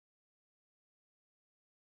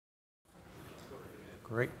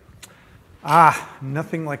Great.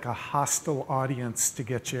 Nothing like a hostile audience to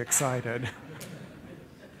get you excited.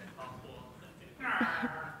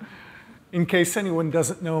 In case anyone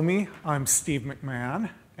doesn't know me, I'm Reid-McMahon,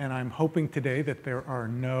 and I'm hoping today that there are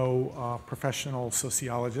no professional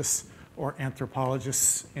sociologists or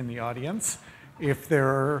anthropologists in the audience. If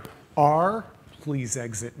there are, please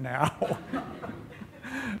exit now,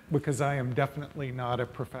 because I am definitely not a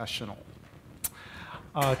professional.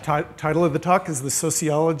 Title of the talk is The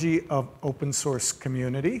Sociology of Open Source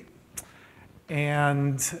Community.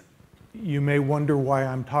 And you may wonder why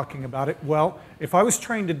I'm talking about it. Well, if I was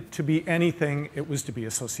trained to be anything, it was to be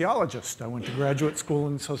a sociologist. I went to graduate school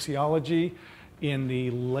in sociology in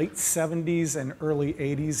the late 70s and early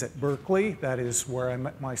 80s at Berkeley. That is where I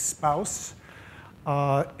met my spouse.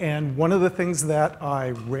 And one of the things that I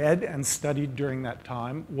read and studied during that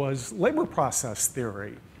time was labor process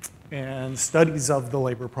theory and studies of the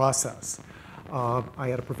labor process. I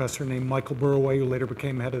had a professor named Michael Burraway, who later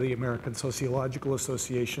became head of the American Sociological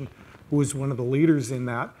Association, who was one of the leaders in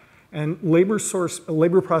that. And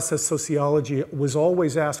labor process sociology was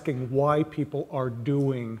always asking why people are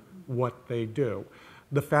doing what they do.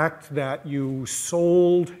 The fact that you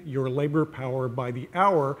sold your labor power by the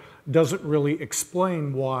hour doesn't really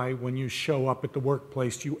explain why, when you show up at the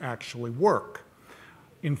workplace, you actually work.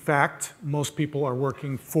 In fact, most people are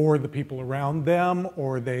working for the people around them,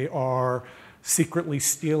 or they are secretly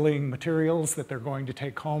stealing materials that they're going to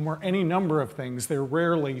take home, or any number of things. They're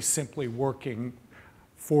rarely simply working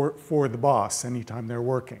for the boss anytime they're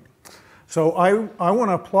working. So I want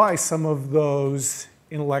to apply some of those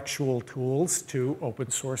intellectual tools to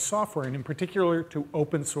open source software, and in particular to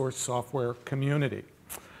open source software community.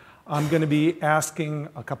 I'm going to be asking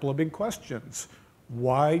a couple of big questions.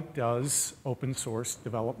 Why does open source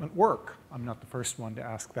development work? I'm not the first one to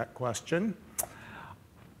ask that question.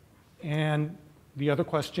 And the other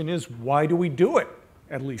question is, why do we do it?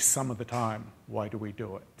 At least some of the time, why do we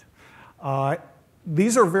do it?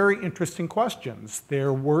 These are very interesting questions.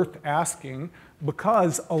 They're worth asking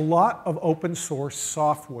because a lot of open source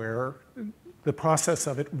software, the process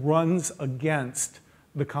of it runs against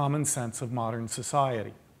the common sense of modern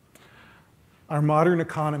society. Our modern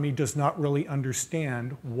economy does not really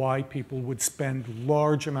understand why people would spend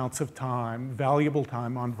large amounts of time, valuable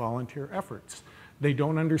time, on volunteer efforts. They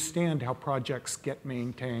don't understand how projects get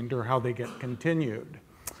maintained or how they get continued.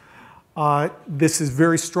 This is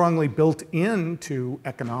very strongly built into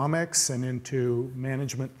economics and into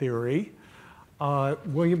management theory.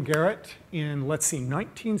 William Garrett in,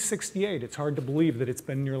 1968, it's hard to believe that it's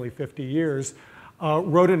been nearly 50 years,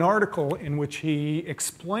 wrote an article in which he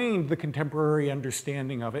explained the contemporary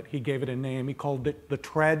understanding of it. He gave it a name. He called it The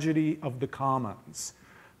Tragedy of the Commons,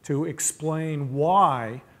 to explain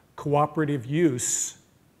why cooperative use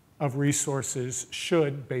of resources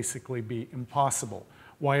should basically be impossible,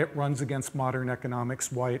 why it runs against modern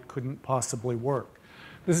economics, why it couldn't possibly work.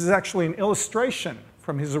 This is actually an illustration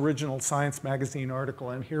from his original Science magazine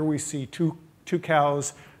article, and here we see two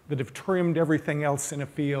cows that have trimmed everything else in a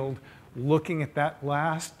field, looking at that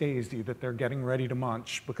last daisy that they're getting ready to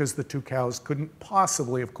munch, because the two cows couldn't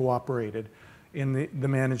possibly have cooperated in the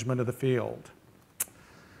management of the field.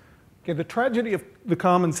 Okay, the tragedy of the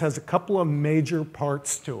commons has a couple of major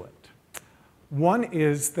parts to it. One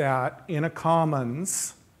is that in a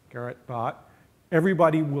commons, Garrett thought,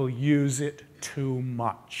 everybody will use it too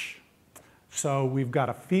much. So we've got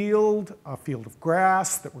a field of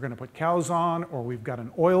grass that we're going to put cows on, or we've got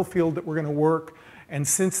an oil field that we're going to work. And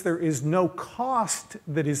since there is no cost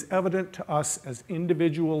that is evident to us as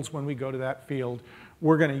individuals when we go to that field,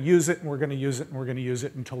 we're going to use it, and we're going to use it, and we're going to use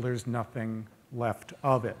it until there's nothing left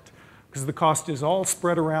of it. Because the cost is all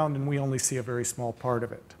spread around, and we only see a very small part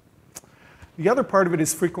of it. The other part of it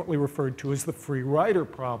is frequently referred to as the free rider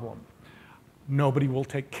problem. Nobody will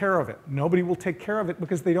take care of it. Nobody will take care of it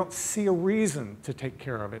because they don't see a reason to take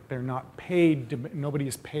care of it. They're not paid, nobody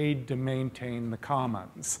is paid to maintain the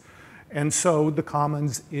commons. And so the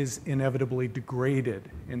commons is inevitably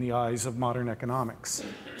degraded in the eyes of modern economics.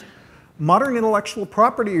 Modern intellectual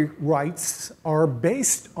property rights are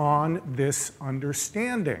based on this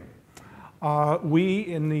understanding. We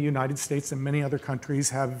in the United States and many other countries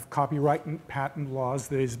have copyright and patent laws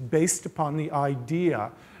that is based upon the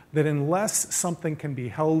idea that unless something can be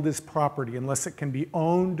held as property, unless it can be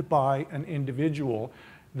owned by an individual,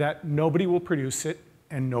 that nobody will produce it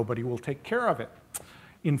and nobody will take care of it.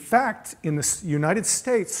 In fact, in the United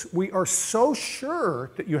States, we are so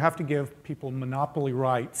sure that you have to give people monopoly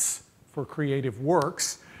rights for creative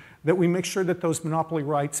works that we make sure that those monopoly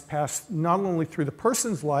rights pass not only through the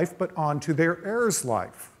person's life, but on to their heir's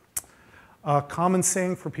life. A common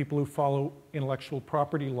saying for people who follow intellectual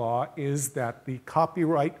property law is that the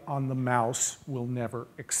copyright on the mouse will never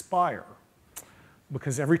expire.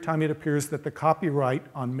 Because every time it appears that the copyright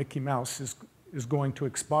on Mickey Mouse is going to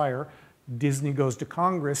expire, Disney goes to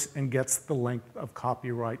Congress and gets the length of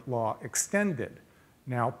copyright law extended.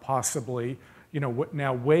 Now possibly,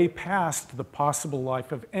 now way past the possible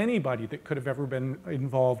life of anybody that could have ever been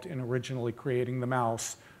involved in originally creating the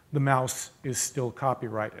mouse is still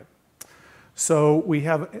copyrighted. So we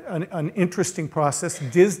have an interesting process.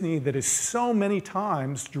 Disney, that is so many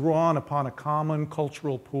times drawn upon a common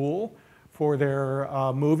cultural pool for their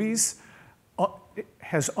movies,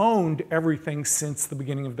 has owned everything since the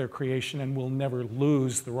beginning of their creation and will never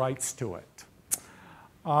lose the rights to it.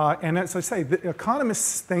 And as I say, the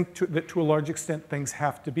economists think that to a large extent things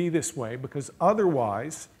have to be this way, because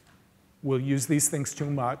otherwise we'll use these things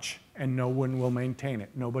too much and no one will maintain it.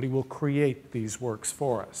 Nobody will create these works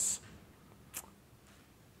for us.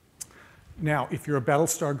 Now, if you're a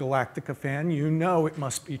Battlestar Galactica fan, you know it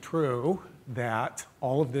must be true that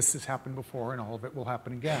all of this has happened before and all of it will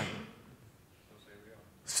happen again.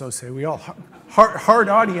 So say we all. Hard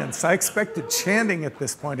audience. I expected chanting at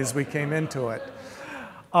this point as we came into it.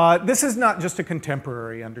 This is not just a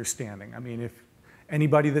contemporary understanding. I mean, if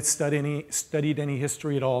anybody that's studied any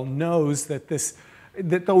history at all knows that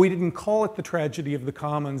that though we didn't call it the tragedy of the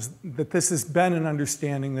commons, that this has been an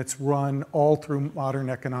understanding that's run all through modern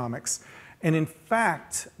economics. And in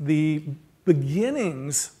fact, the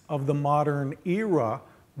beginnings of the modern era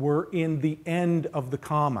were in the end of the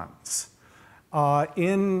commons.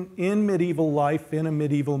 In medieval life, in a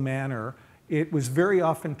medieval manor, it was very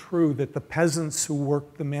often true that the peasants who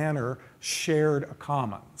worked the manor shared a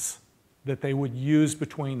commons that they would use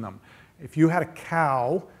between them. If you had a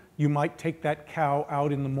cow, you might take that cow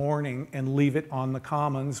out in the morning and leave it on the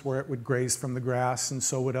commons where it would graze from the grass, and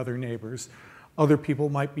so would other neighbors. Other people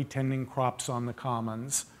might be tending crops on the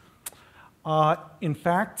commons. In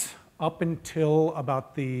fact, up until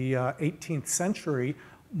about the 18th century,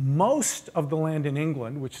 most of the land in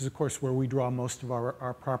England, which is of course where we draw most of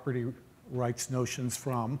our property rights notions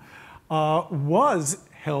from, was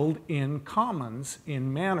held in commons,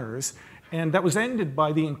 in manors, and that was ended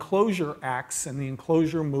by the enclosure acts and the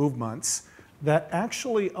enclosure movements that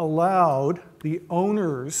actually allowed the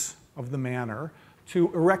owners of the manor to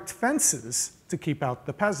erect fences to keep out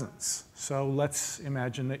the peasants. So let's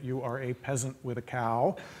imagine that you are a peasant with a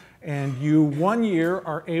cow, and you one year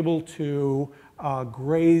are able to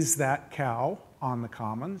graze that cow on the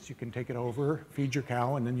commons. You can take it over, feed your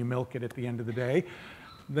cow, and then you milk it at the end of the day.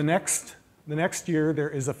 The next year there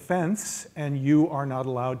is a fence, and you are not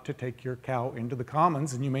allowed to take your cow into the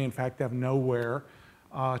commons, and you may in fact have nowhere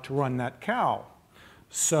to run that cow.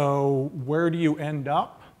 So where do you end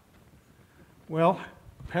up? Well,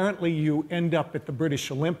 apparently you end up at the British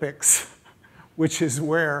Olympics, which is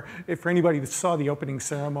where, for anybody that saw the opening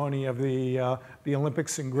ceremony of the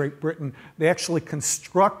Olympics in Great Britain, they actually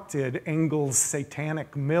constructed Engels'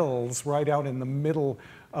 Satanic Mills right out in the middle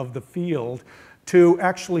of the field to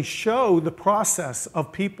actually show the process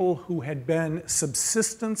of people who had been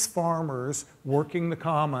subsistence farmers working the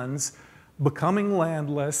commons, becoming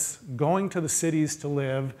landless, going to the cities to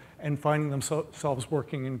live, and finding themselves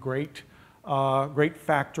working in great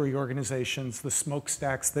factory organizations, the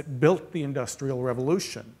smokestacks that built the Industrial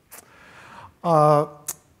Revolution.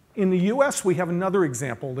 In the US, we have another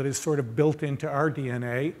example that is sort of built into our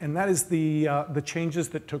DNA, and that is the changes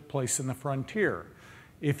that took place in the frontier.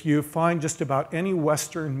 If you find just about any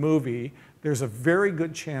Western movie, there's a very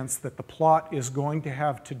good chance that the plot is going to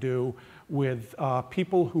have to do with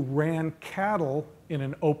people who ran cattle in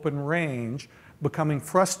an open range becoming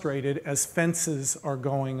frustrated as fences are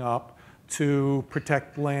going up to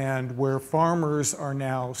protect land, where farmers are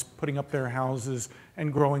now putting up their houses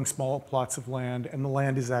and growing small plots of land, and the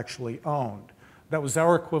land is actually owned. That was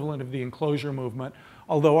our equivalent of the enclosure movement,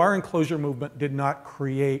 although our enclosure movement did not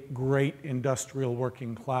create great industrial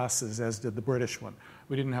working classes as did the British one.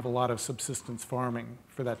 We didn't have a lot of subsistence farming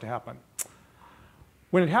for that to happen.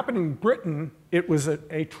 When it happened in Britain, it was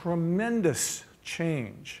a tremendous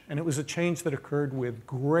change, and it was a change that occurred with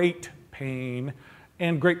great pain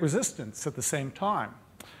and great resistance at the same time.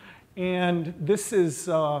 And this is,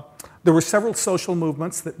 there were several social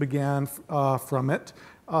movements that began from it.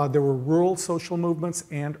 There were rural social movements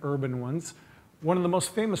and urban ones. One of the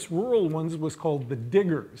most famous rural ones was called the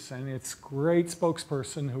Diggers, and its great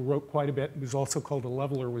spokesperson who wrote quite a bit, who was also called a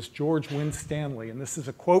leveler, was George Winstanley, and this is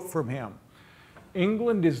a quote from him.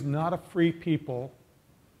 "England is not a free people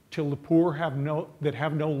till the poor that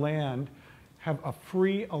have no land have a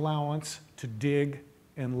free allowance to dig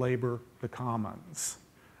and labor the commons."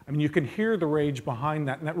 I mean, you can hear the rage behind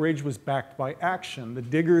that, and that rage was backed by action. The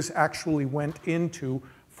diggers actually went into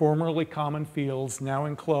formerly common fields, now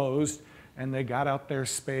enclosed, and they got out their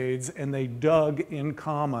spades, and they dug in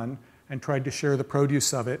common and tried to share the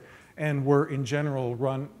produce of it, and were, in general,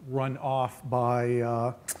 run off by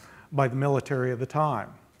the military of the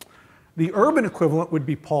time. The urban equivalent would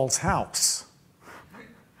be Paul's house.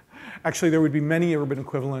 Actually, there would be many urban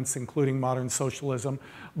equivalents, including modern socialism,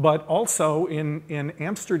 but also in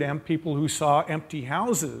Amsterdam, people who saw empty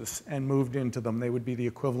houses and moved into them, they would be the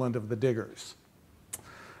equivalent of the diggers.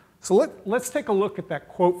 So let's take a look at that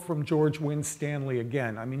quote from George Winstanley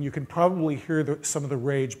again. I mean, you can probably hear some of the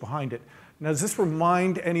rage behind it. Now, does this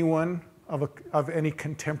remind anyone of any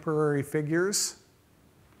contemporary figures?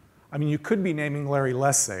 I mean, you could be naming Larry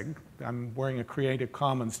Lessig. I'm wearing a Creative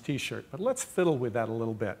Commons t-shirt, but let's fiddle with that a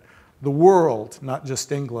little bit. The world, not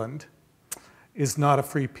just England, is not a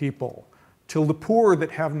free people, till the poor that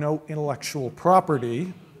have no intellectual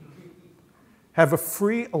property have a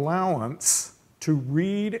free allowance to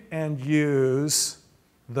read and use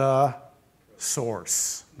the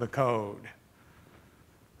source, the code.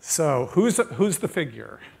 So who's the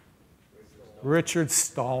figure? Richard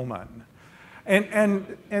Stallman.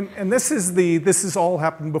 And this is all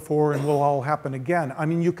happened before and will all happen again. I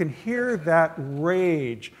mean, you can hear that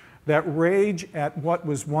rage at what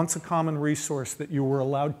was once a common resource that you were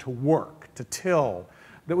allowed to work, to till,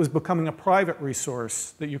 that was becoming a private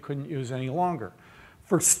resource that you couldn't use any longer.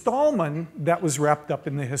 For Stallman, that was wrapped up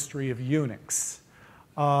in the history of Unix.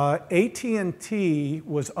 AT&T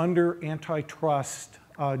was under antitrust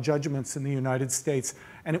judgments in the United States,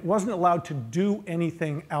 and it wasn't allowed to do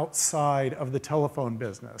anything outside of the telephone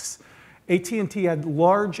business. AT&T had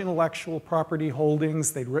large intellectual property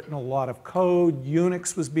holdings. They'd written a lot of code.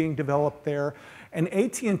 Unix was being developed there. And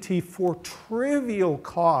AT&T, for trivial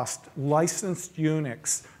cost, licensed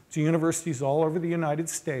Unix to universities all over the United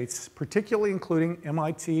States, particularly including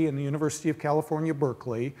MIT and the University of California,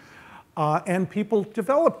 Berkeley. And people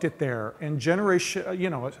developed it there. And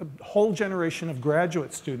a whole generation of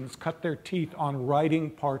graduate students cut their teeth on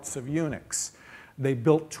writing parts of Unix. They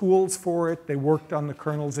built tools for it. They worked on the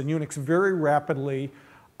kernels, and Unix very rapidly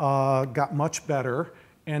got much better.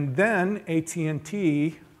 And then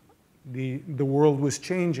AT&T, the world was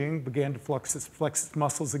changing, began to flex its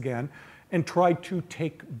muscles again, and tried to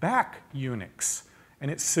take back Unix.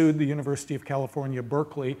 And it sued the University of California,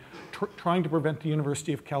 Berkeley, trying to prevent the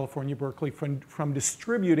University of California, Berkeley from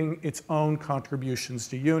distributing its own contributions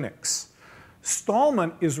to Unix.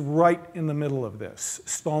 Stallman is right in the middle of this.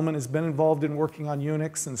 Stallman has been involved in working on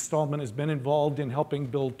Unix, and Stallman has been involved in helping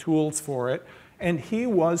build tools for it, and he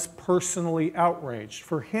was personally outraged.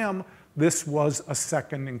 For him, this was a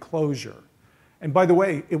second enclosure. And by the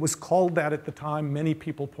way, it was called that at the time. Many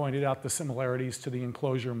people pointed out the similarities to the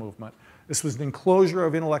enclosure movement. This was an enclosure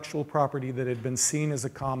of intellectual property that had been seen as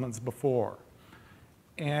a commons before.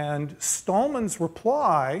 And Stallman's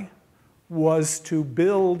reply was to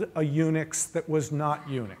build a Unix that was not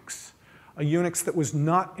Unix, a Unix that was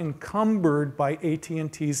not encumbered by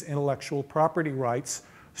AT&T's intellectual property rights,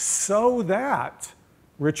 so that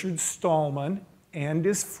Richard Stallman and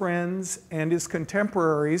his friends and his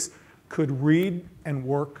contemporaries could read and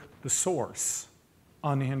work the source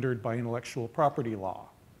unhindered by intellectual property law.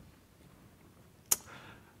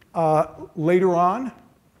 Later on,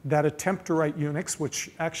 that attempt to write Unix,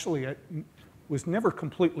 which actually was never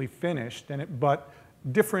completely finished, but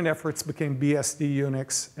different efforts became BSD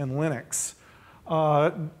Unix and Linux.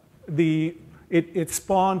 It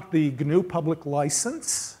spawned the GNU public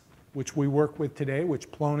license, which we work with today, which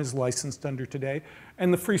Plone is licensed under today,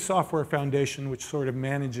 and the Free Software Foundation, which sort of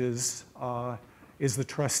manages, is the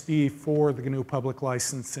trustee for the GNU public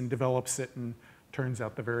license and develops it and turns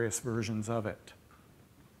out the various versions of it.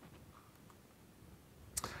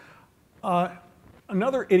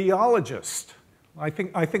 Another ideologist, I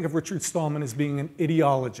think of Richard Stallman as being an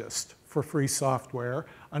ideologist for free software.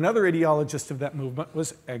 Another ideologist of that movement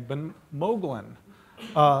was Eben Moglen.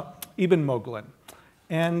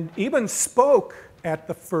 And Eben spoke at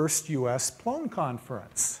the first US Plone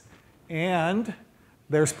conference. And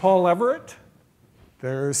there's Paul Everett,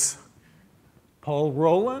 there's Paul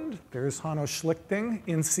Rowland, there's Hanno Schlichting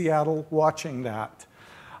in Seattle watching that.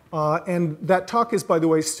 And that talk is, by the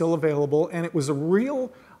way, still available, and it was a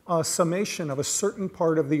real summation of a certain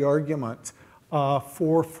part of the argument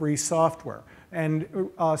for free software. And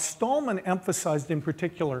Stallman emphasized in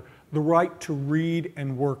particular the right to read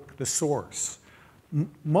and work the source.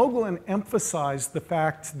 Moglen emphasized the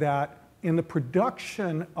fact that in the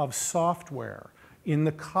production of software, in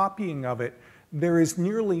the copying of it, there is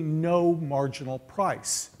nearly no marginal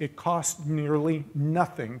price. It costs nearly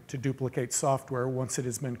nothing to duplicate software once it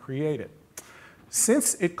has been created.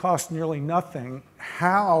 Since it costs nearly nothing,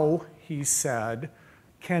 how, he said,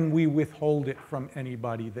 can we withhold it from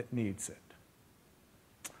anybody that needs it?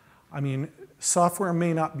 I mean, software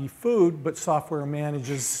may not be food, but software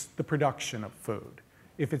manages the production of food.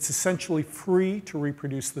 If it's essentially free to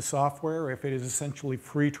reproduce the software, if it is essentially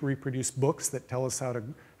free to reproduce books that tell us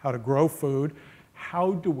how to grow food,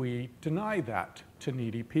 how do we deny that to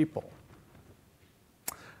needy people?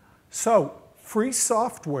 So, free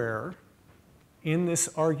software in this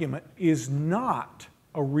argument is not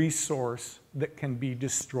a resource that can be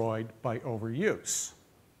destroyed by overuse.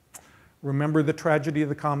 Remember the tragedy of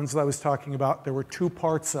the commons that I was talking about? There were two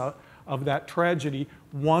parts of that tragedy.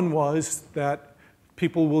 One was that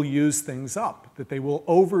people will use things up, that they will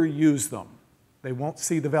overuse them. They won't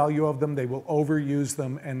see the value of them, they will overuse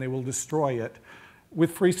them, and they will destroy it.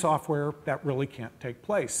 With free software, that really can't take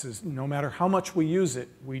place. No matter how much we use it,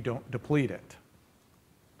 we don't deplete it.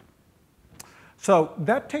 So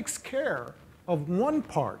that takes care of one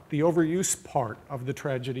part, the overuse part of the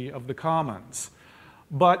tragedy of the commons.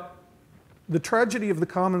 But the tragedy of the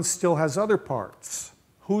commons still has other parts.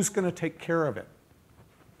 Who's going to take care of it?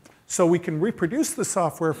 So we can reproduce the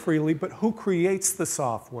software freely, but who creates the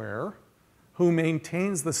software? Who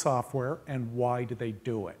maintains the software? And why do they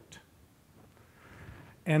do it?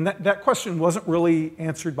 And that question wasn't really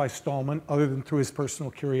answered by Stallman, other than through his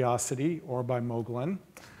personal curiosity, or by Moglen.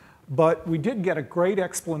 But we did get a great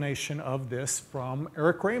explanation of this from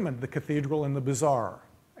Eric Raymond, The Cathedral and the Bazaar.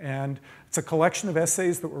 And it's a collection of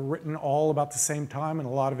essays that were written all about the same time, and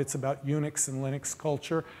a lot of it's about Unix and Linux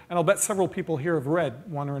culture. And I'll bet several people here have read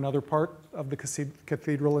one or another part of The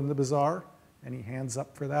Cathedral and the Bazaar. Any hands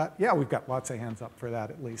up for that? Yeah, we've got lots of hands up for that,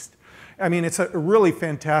 at least. I mean, it's a really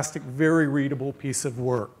fantastic, very readable piece of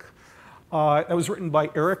work. That was written by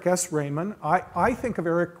Eric S. Raymond. I think of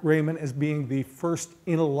Eric Raymond as being the first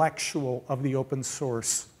intellectual of the open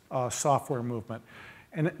source software movement.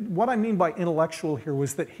 And what I mean by intellectual here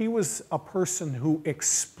was that he was a person who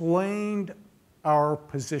explained our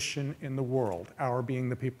position in the world, our being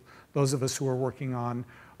the people, those of us who are working on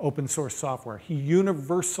open source software. He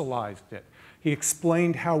universalized it. He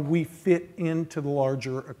explained how we fit into the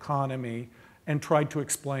larger economy and tried to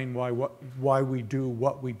explain why we do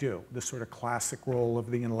what we do, the sort of classic role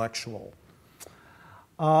of the intellectual.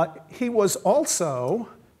 He was also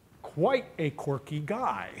quite a quirky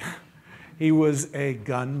guy. He was a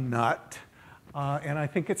gun nut, and I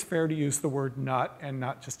think it's fair to use the word nut and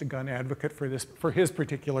not just a gun advocate for his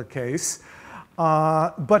particular case.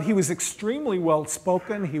 But he was extremely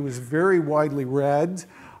well-spoken. He was very widely read.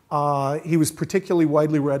 He was particularly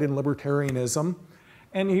widely read in libertarianism.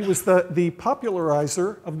 And he was the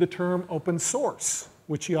popularizer of the term open source,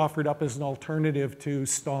 which he offered up as an alternative to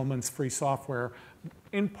Stallman's free software,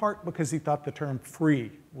 in part because he thought the term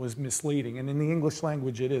free was misleading. And in the English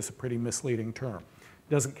language, it is a pretty misleading term.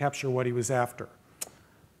 It doesn't capture what he was after.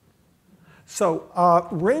 So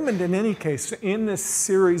Raymond, in any case, in this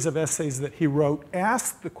series of essays that he wrote,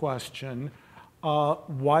 asked the question,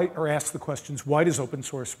 why does open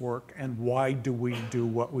source work, and why do we do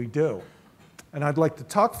what we do? And I'd like to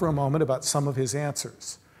talk for a moment about some of his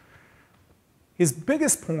answers. His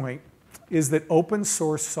biggest point is that open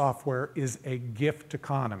source software is a gift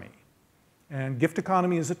economy. And gift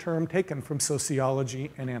economy is a term taken from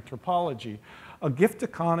sociology and anthropology. A gift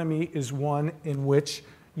economy is one in which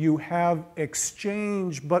you have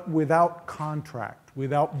exchange, but without contract,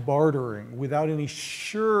 without bartering, without any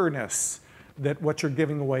sureness that what you're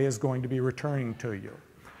giving away is going to be returning to you.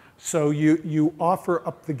 So you offer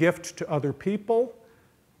up the gift to other people.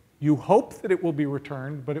 You hope that it will be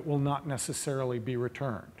returned, but it will not necessarily be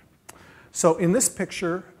returned. So in this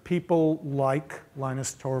picture, people like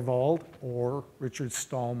Linus Torvald or Richard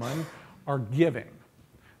Stallman are giving.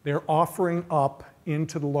 They're offering up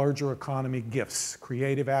into the larger economy gifts,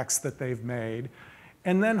 creative acts that they've made,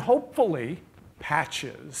 and then hopefully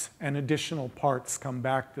patches and additional parts come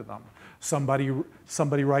back to them.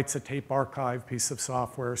 Somebody writes a tape archive piece of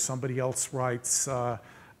software, somebody else writes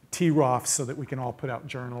TROF so that we can all put out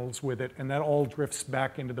journals with it, and that all drifts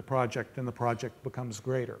back into the project, and the project becomes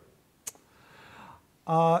greater.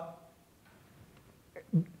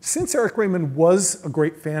 Since Eric Raymond was a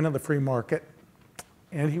great fan of the free market,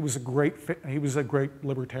 and he was a great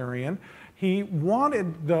libertarian, he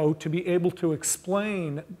wanted, though, to be able to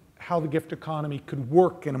explain how the gift economy could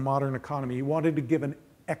work in a modern economy. He wanted to give an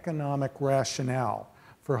economic rationale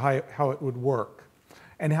for how it would work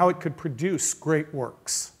and how it could produce great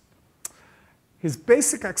works. His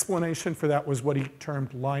basic explanation for that was what he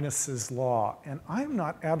termed Linus's law. And I'm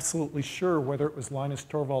not absolutely sure whether it was Linus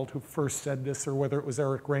Torvald who first said this or whether it was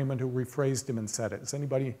Eric Raymond who rephrased him and said it. Does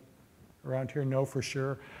anybody around here know for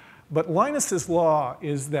sure? But Linus's law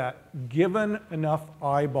is that given enough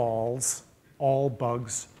eyeballs, all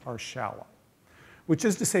bugs are shallow. Which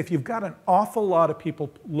is to say, if you've got an awful lot of people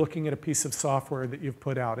looking at a piece of software that you've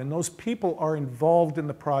put out, and those people are involved in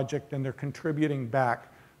the project and they're contributing back,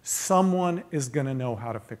 someone is going to know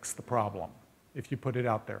how to fix the problem if you put it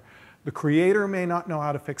out there. The creator may not know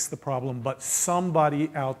how to fix the problem, but somebody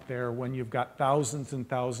out there, when you've got thousands and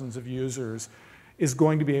thousands of users, is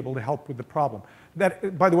going to be able to help with the problem.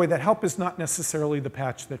 That, by the way, that help is not necessarily the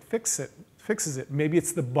patch that fixes it. Maybe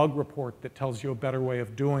it's the bug report that tells you a better way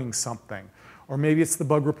of doing something. Or maybe it's the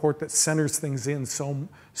bug report that centers things in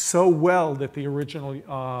so well that the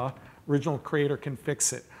original creator can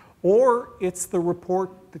fix it. Or it's the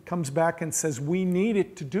report that comes back and says, we need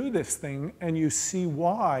it to do this thing, and you see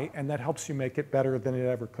why, and that helps you make it better than it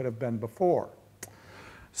ever could have been before.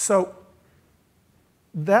 So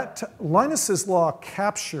that Linus's law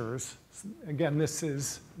captures, again, this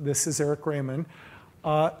is Eric Raymond,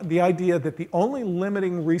 the idea that the only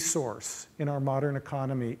limiting resource in our modern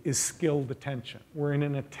economy is skilled attention. We're in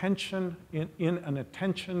an attention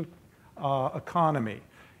economy.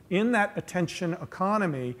 In that attention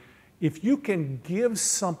economy, if you can give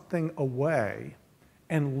something away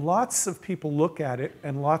and lots of people look at it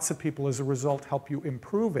and lots of people as a result help you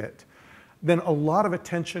improve it, then a lot of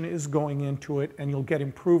attention is going into it and you'll get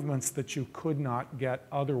improvements that you could not get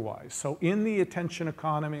otherwise. So in the attention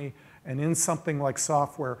economy and in something like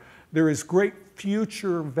software, there is great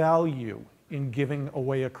future value in giving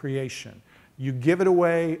away a creation. You give it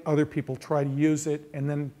away, other people try to use it, and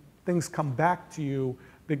then things come back to you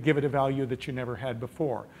that give it a value that you never had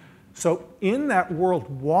before. So in that world,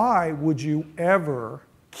 why would you ever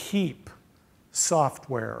keep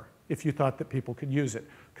software if you thought that people could use it?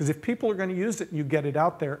 Because if people are going to use it and you get it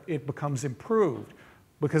out there, it becomes improved.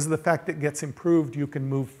 Because of the fact that it gets improved, you can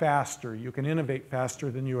move faster. You can innovate faster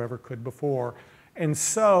than you ever could before. And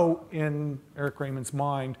so, in Eric Raymond's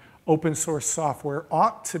mind, open source software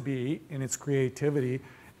ought to be, in its creativity,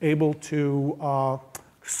 able to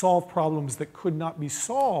solve problems that could not be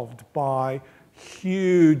solved by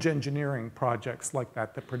huge engineering projects like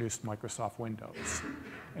that produced Microsoft Windows.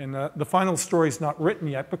 And the final story is not written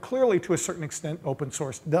yet, but clearly to a certain extent open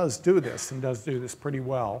source does do this and does do this pretty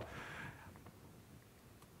well.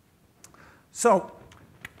 So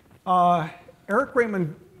Eric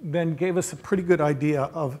Raymond then gave us a pretty good idea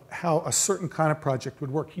of how a certain kind of project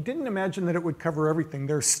would work. He didn't imagine that it would cover everything.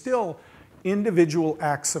 There's still individual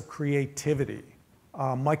acts of creativity.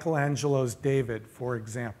 Michelangelo's David, for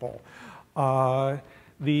example.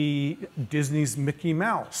 The Disney's Mickey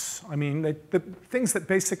Mouse. I mean, the things that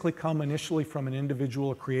basically come initially from an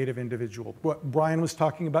individual, a creative individual. What Brian was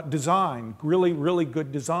talking about, design, really, really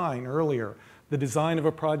good design earlier. The design of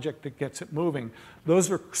a project that gets it moving. Those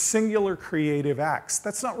are singular creative acts.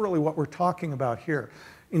 That's not really what we're talking about here.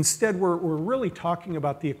 Instead, we're really talking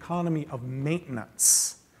about the economy of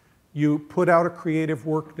maintenance. You put out a creative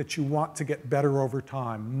work that you want to get better over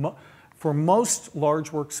time. For most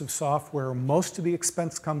large works of software, most of the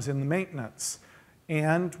expense comes in the maintenance.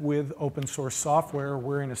 And with open source software,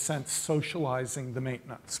 we're in a sense socializing the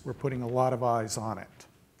maintenance. We're putting a lot of eyes on it.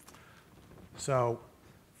 So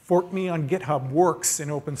Fork Me on GitHub works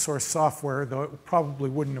in open source software, though it probably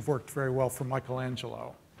wouldn't have worked very well for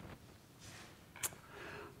Michelangelo.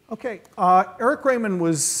 Okay, Eric Raymond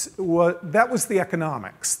that was the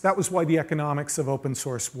economics. That was why the economics of open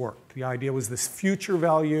source worked. The idea was this future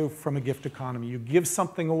value from a gift economy. You give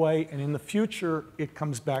something away, and in the future, it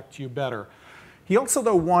comes back to you better. He also,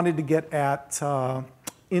 though, wanted to get at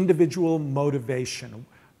individual motivation.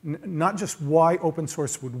 Not just why open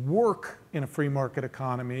source would work in a free market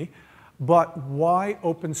economy, but why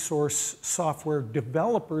open source software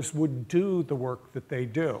developers would do the work that they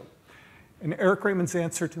do. And Eric Raymond's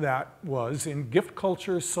answer to that was, in gift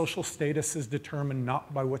cultures, social status is determined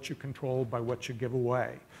not by what you control, by what you give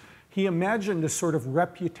away. He imagined a sort of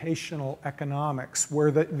reputational economics where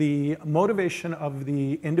the motivation of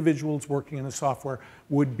the individuals working in the software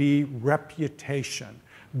would be reputation,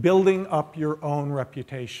 building up your own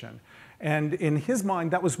reputation. And in his mind,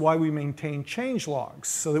 that was why we maintain change logs,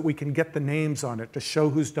 so that we can get the names on it to show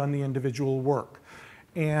who's done the individual work.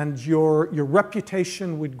 And your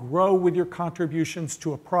reputation would grow with your contributions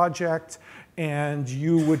to a project, and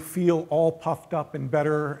you would feel all puffed up and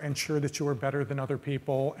better and sure that you were better than other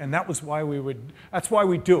people. And that was why that's why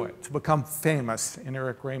we do it, to become famous in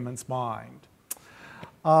Eric Raymond's mind.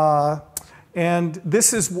 And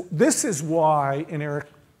this is why, in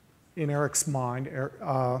Eric's mind,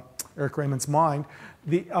 Eric Raymond's mind,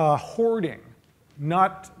 the hoarding,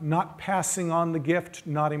 not passing on the gift,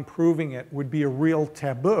 not improving it, would be a real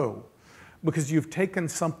taboo, because you've taken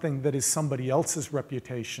something that is somebody else's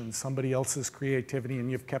reputation, somebody else's creativity, and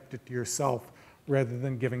you've kept it to yourself rather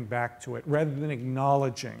than giving back to it, rather than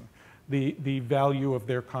acknowledging the value of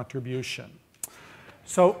their contribution.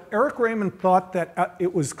 So Eric Raymond thought that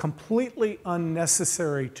it was completely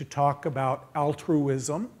unnecessary to talk about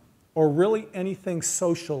altruism or really anything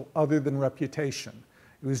social other than reputation.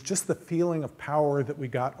 It was just the feeling of power that we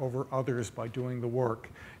got over others by doing the work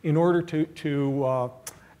in order to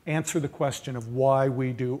answer the question of why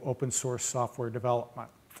we do open source software development.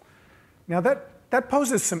 Now that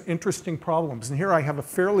poses some interesting problems. And here I have a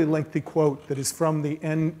fairly lengthy quote that is from the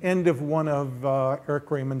end of one of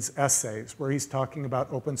Eric Raymond's essays, where he's talking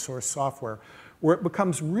about open source software, where it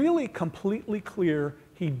becomes really completely clear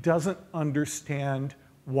he doesn't understand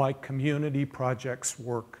why community projects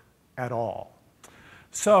work at all.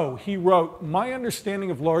 So he wrote, "My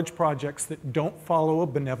understanding of large projects that don't follow a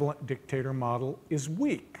benevolent dictator model is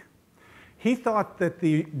weak." He thought that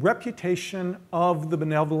the reputation of the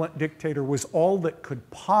benevolent dictator was all that could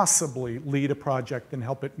possibly lead a project and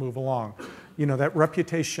help it move along. You know, that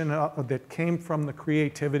reputation that came from the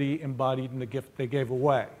creativity embodied in the gift they gave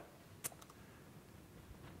away.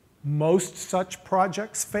 Most such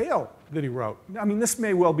projects fail, that he wrote. I mean, this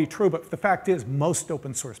may well be true, but the fact is most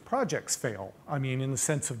open source projects fail. I mean, in the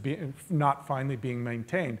sense of not finally being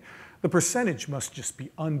maintained. The percentage must just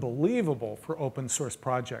be unbelievable for open source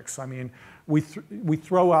projects. I mean, we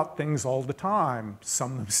throw out things all the time.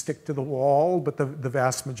 Some of them stick to the wall, but the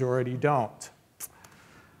vast majority don't.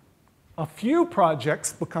 A few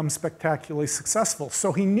projects become spectacularly successful.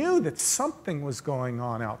 So he knew that something was going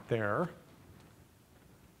on out there,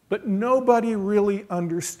 but nobody really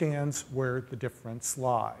understands where the difference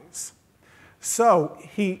lies. So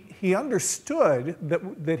he understood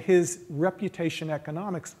that his reputation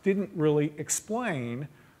economics didn't really explain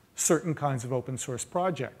certain kinds of open source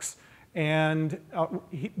projects. And,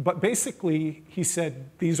 but basically he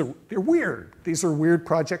said, they're weird. These are weird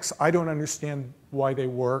projects. I don't understand why they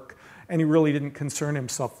work. And he really didn't concern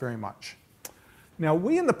himself very much. Now,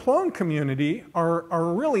 we in the Plone community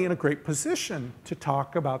are really in a great position to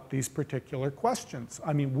talk about these particular questions.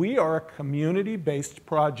 I mean, we are a community-based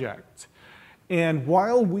project. And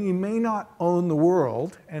while we may not own the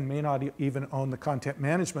world, and may not even own the content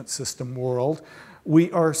management system world, we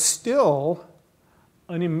are still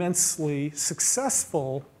an immensely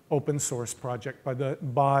successful open source project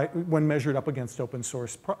when measured up against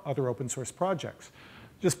other open source projects.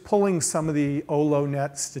 Just pulling some of the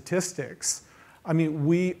OLONet statistics, I mean,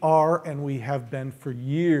 we are, and we have been for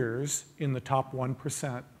years, in the top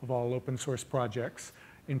 1% of all open source projects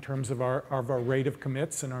in terms of our rate of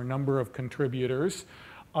commits and our number of contributors.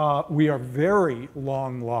 We are very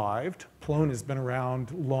long-lived. Plone has been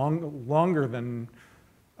around longer than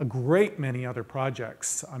a great many other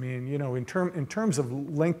projects. I mean, you know, in terms of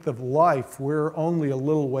length of life, we're only a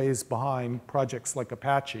little ways behind projects like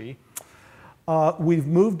Apache. We've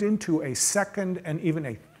moved into a second and even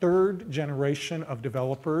a third generation of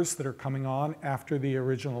developers that are coming on after the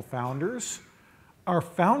original founders. Our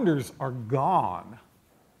founders are gone.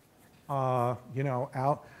 You know,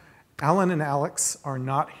 Alan and Alex are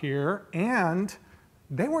not here, and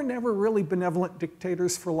they were never really benevolent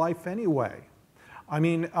dictators for life anyway. I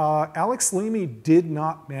mean, Alex Leamy did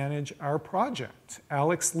not manage our project.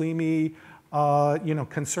 Alex Leamy, you know,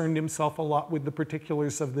 concerned himself a lot with the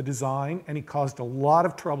particulars of the design, and he caused a lot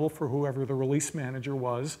of trouble for whoever the release manager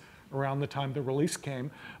was around the time the release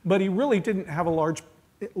came. But he really didn't have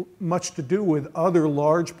much to do with other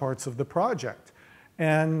large parts of the project.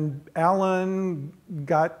 And Alan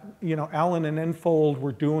Alan and Enfold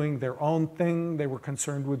were doing their own thing. They were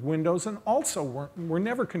concerned with Windows and also were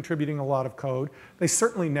never contributing a lot of code. They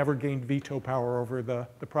certainly never gained veto power over the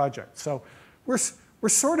project. So we're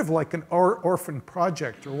sort of like an orphan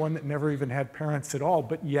project, or one that never even had parents at all,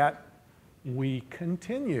 but yet we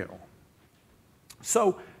continue.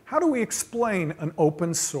 So how do we explain an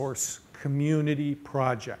open source community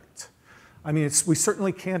project? I mean, we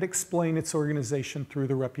certainly can't explain its organization through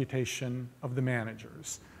the reputation of the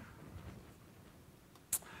managers.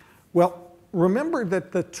 Well, remember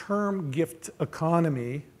that the term gift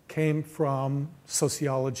economy came from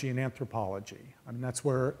sociology and anthropology. I mean, that's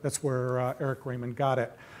where Eric Raymond got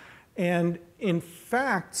it. And in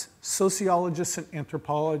fact, sociologists and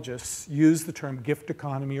anthropologists use the term gift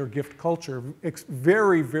economy or gift culture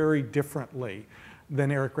very, very differently than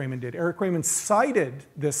Eric Raymond did. Eric Raymond cited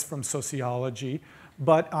this from sociology,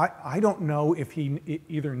 but I don't know if he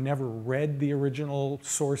either never read the original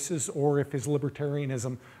sources or if his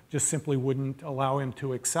libertarianism just simply wouldn't allow him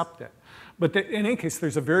to accept it. But in any case,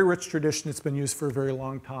 there's a very rich tradition. It's been used for a very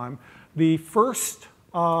long time. The first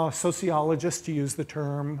sociologist to use the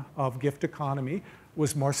term of gift economy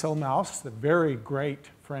was Marcel Mauss, the very great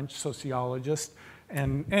French sociologist,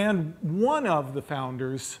 and one of the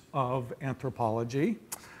founders of anthropology.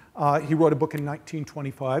 He wrote a book in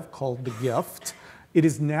 1925 called The Gift. It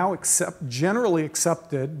is now generally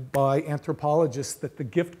accepted by anthropologists that the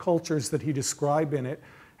gift cultures that he described in it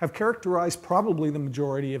have characterized probably the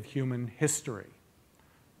majority of human history.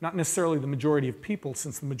 Not necessarily the majority of people,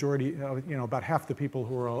 since the majority, about half the people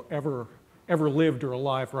who are ever lived are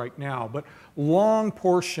alive right now, but long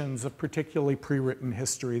portions of particularly pre-written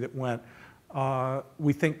history that went,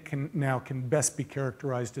 we think can best be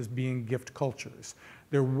characterized as being gift cultures.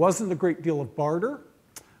 There wasn't a great deal of barter.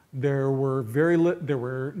 There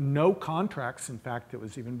were no contracts. In fact, it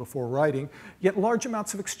was even before writing, yet large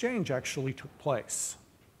amounts of exchange actually took place.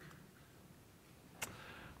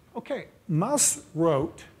 Okay, Mauss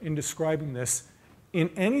wrote in describing this, in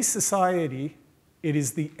any society, it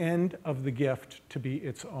is the end of the gift to be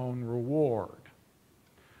its own reward.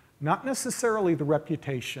 Not necessarily the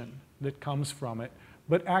reputation that comes from it,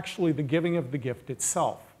 but actually the giving of the gift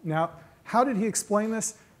itself. Now, how did he explain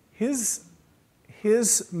this? His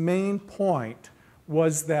main point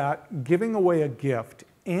was that giving away a gift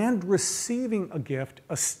and receiving a gift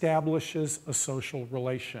establishes a social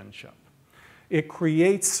relationship. It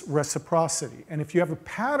creates reciprocity. And if you have a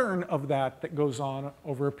pattern of that goes on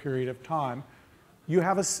over a period of time, you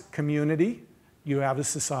have a community, you have a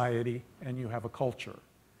society, and you have a culture.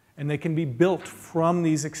 And they can be built from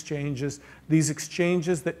these exchanges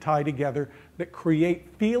that tie together, that create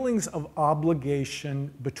feelings of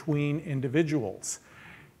obligation between individuals.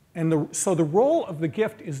 And so the role of the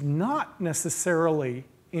gift is not necessarily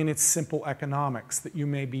in its simple economics, that you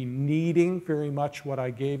may be needing very much what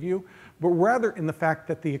I gave you, but rather in the fact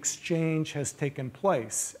that the exchange has taken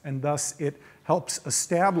place, and thus it helps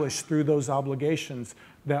establish through those obligations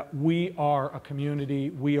that we are a community,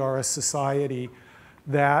 we are a society,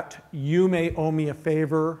 that you may owe me a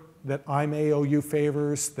favor, that I may owe you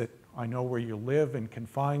favors, that I know where you live and can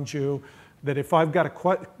find you, that if I've got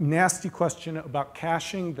a nasty question about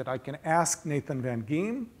caching, that I can ask Nathan Van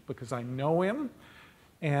Giem because I know him,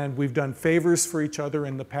 and we've done favors for each other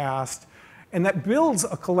in the past, and that builds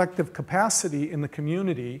a collective capacity in the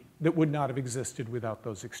community that would not have existed without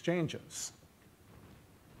those exchanges.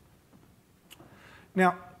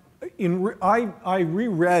 Now, I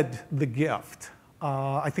reread The Gift.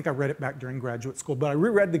 I think I read it back during graduate school, but I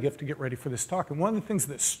reread The Gift to get ready for this talk. And one of the things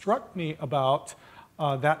that struck me about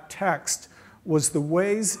that text was the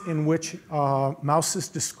ways in which Mauss's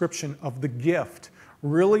description of the gift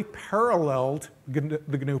really paralleled the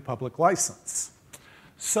GNU public license.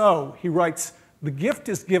 So he writes, the gift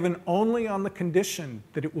is given only on the condition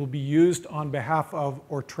that it will be used on behalf of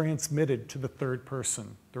or transmitted to the third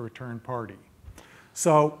person, the return party.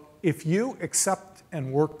 So if you accept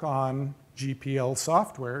and work on GPL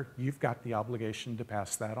software, you've got the obligation to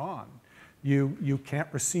pass that on. You can't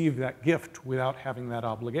receive that gift without having that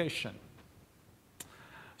obligation.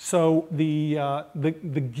 So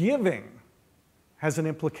the giving has an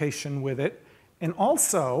implication with it, and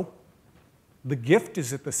also the gift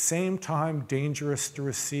is at the same time dangerous to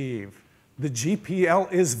receive. The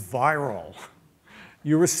GPL is viral.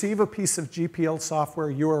 You receive a piece of GPL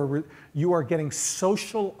software, you are getting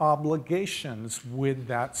social obligations with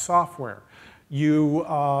that software. You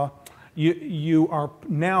are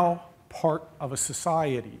now part of a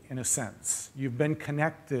society, in a sense. You've been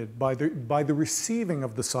connected by the receiving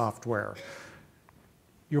of the software.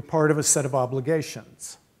 You're part of a set of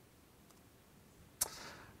obligations.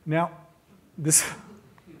 Now, this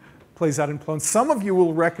plays out in Plone. Some of you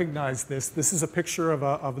will recognize this. This is a picture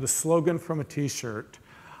of the slogan from a T-shirt.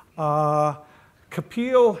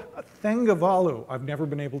 Kapil Thengavalu, I've never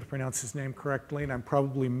been able to pronounce his name correctly, and I'm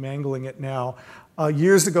probably mangling it now,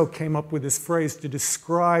 years ago came up with this phrase to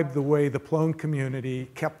describe the way the Plone community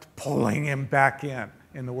kept pulling him back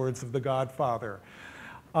in the words of The Godfather.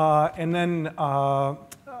 And then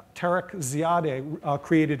Tarek Ziadeh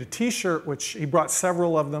created a T-shirt, which he brought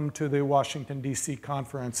several of them to the Washington, D.C.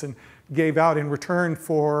 conference and gave out in return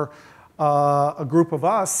for a group of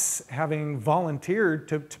us having volunteered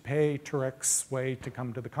to pay Tarek's way to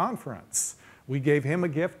come to the conference. We gave him a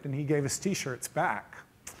gift, and he gave us T-shirts back.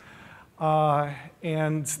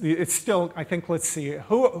 And it's still, I think, let's see,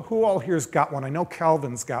 who all here's got one? I know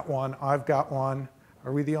Calvin's got one. I've got one.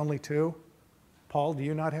 Are we the only two? Paul, do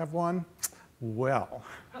you not have one? Well.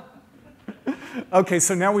 Okay,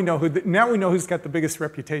 so now we know who's got the biggest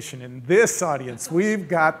reputation in this audience. We've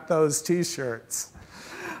got those T-shirts.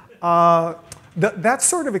 That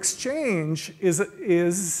sort of exchange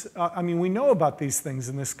I mean, we know about these things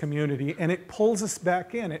in this community, and it pulls us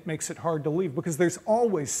back in. It makes it hard to leave because there's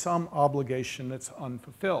always some obligation that's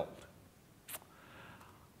unfulfilled.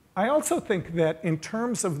 I also think that in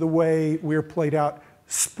terms of the way we're played out,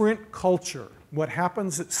 sprint culture, what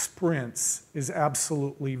happens at sprints, is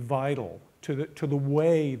absolutely vital to the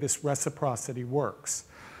way this reciprocity works.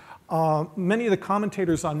 Many of the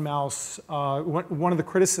commentators on Mouse, one of the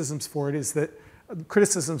criticisms for it is that,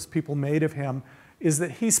 criticisms people made of him, is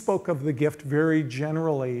that he spoke of the gift very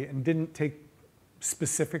generally and didn't take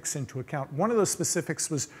specifics into account. One of those specifics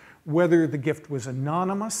was whether the gift was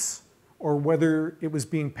anonymous or whether it was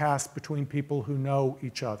being passed between people who know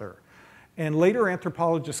each other. And later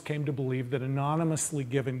anthropologists came to believe that anonymously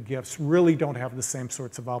given gifts really don't have the same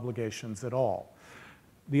sorts of obligations at all.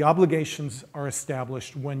 The obligations are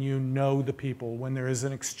established when you know the people, when there is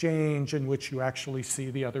an exchange in which you actually see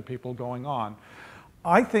the other people going on.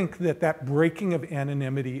 I think that breaking of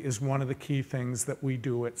anonymity is one of the key things that we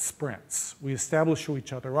do at sprints. We establish who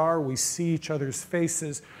each other are, we see each other's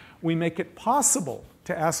faces, we make it possible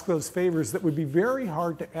to ask those favors that would be very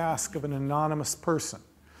hard to ask of an anonymous person.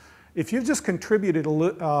 If you've just contributed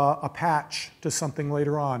a patch to something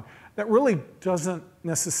later on, that really doesn't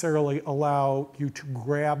necessarily allow you to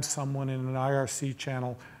grab someone in an IRC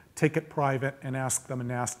channel, take it private, and ask them a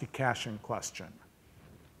nasty caching question.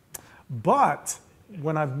 But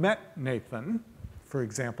when I've met Nathan, for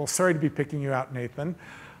example, sorry to be picking you out, Nathan,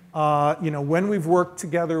 you know, when we've worked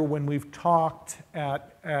together, when we've talked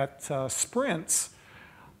at sprints,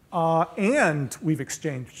 and we've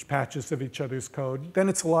exchanged patches of each other's code, then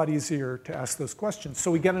it's a lot easier to ask those questions.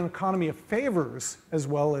 So we get an economy of favors as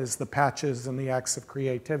well as the patches and the acts of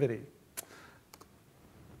creativity.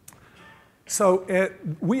 So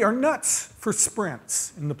we are nuts for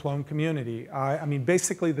sprints in the Plone community. I mean,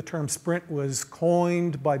 basically the term sprint was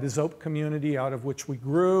coined by the Zope community out of which we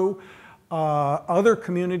grew. Other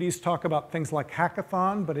communities talk about things like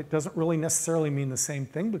hackathon, but it doesn't really necessarily mean the same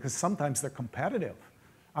thing because sometimes they're competitive.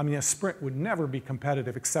 I mean, a sprint would never be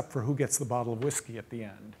competitive except for who gets the bottle of whiskey at the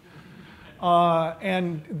end.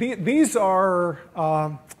 These are,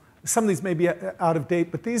 some of these may be out of date,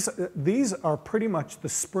 but these are pretty much the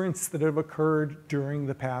sprints that have occurred during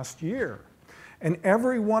the past year. And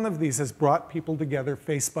every one of these has brought people together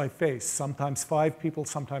face by face, sometimes 5 people,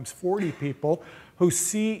 sometimes 40 people, who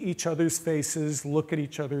see each other's faces, look at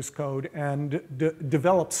each other's code, and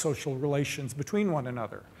develop social relations between one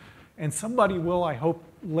another. And somebody will, I hope,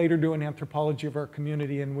 later do an anthropology of our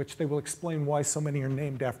community in which they will explain why so many are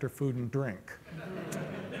named after food and drink.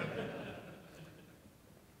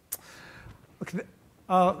 Okay,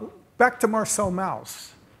 back to Marcel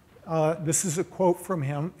Mauss. This is a quote from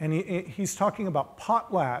him, and he's talking about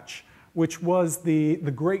potlatch, which was the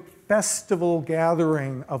great festival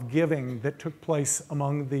gathering of giving that took place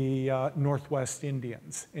among the Northwest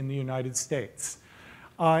Indians in the United States.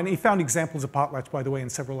 And he found examples of potlatch, by the way, in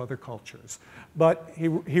several other cultures. But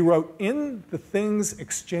he wrote, in the things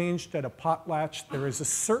exchanged at a potlatch, there is a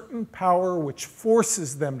certain power which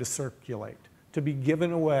forces them to circulate, to be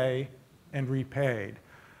given away and repaid.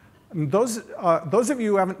 And those of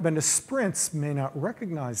you who haven't been to sprints may not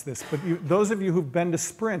recognize this, but those of you who've been to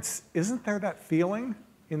sprints, isn't there that feeling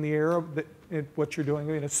in the air of what you're doing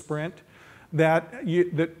in a sprint? That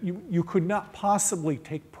you could not possibly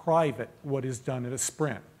take private what is done at a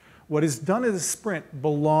sprint. What is done at a sprint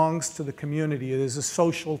belongs to the community. It is a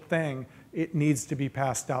social thing. It needs to be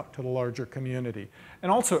passed out to the larger community.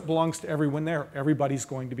 And also it belongs to everyone there. Everybody's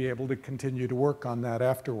going to be able to continue to work on that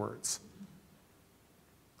afterwards.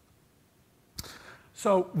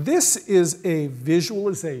 So this is a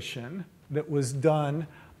visualization that was done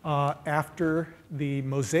after the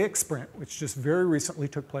Mosaic Sprint, which just very recently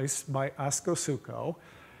took place by Asko Suko.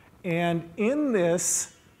 And in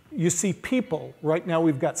this, you see people. Right now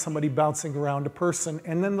we've got somebody bouncing around a person,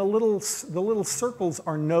 and then the little circles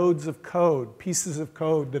are nodes of code, pieces of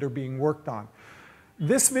code that are being worked on.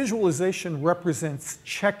 This visualization represents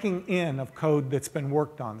checking in of code that's been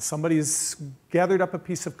worked on. Somebody's gathered up a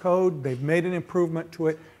piece of code, they've made an improvement to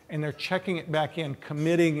it, and they're checking it back in,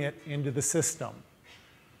 committing it into the system.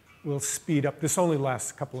 We'll speed up. This only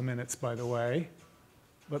lasts a couple of minutes, by the way.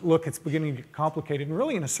 But look, it's beginning to get complicated and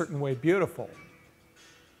really in a certain way beautiful.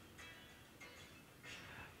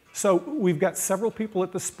 So we've got several people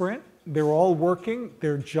at the sprint. They're all working.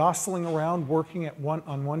 They're jostling around, working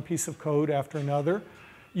on one piece of code after another.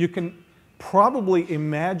 You can probably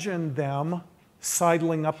imagine them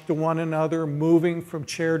sidling up to one another, moving from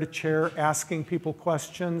chair to chair, asking people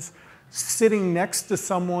questions, sitting next to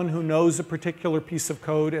someone who knows a particular piece of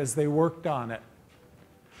code as they worked on it.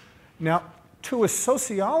 Now, to a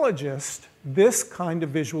sociologist, this kind of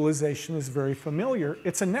visualization is very familiar.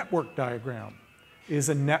 It's a network diagram. It is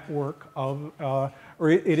a network of, or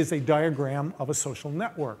it is a diagram of a social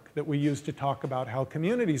network that we use to talk about how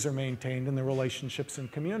communities are maintained and the relationships in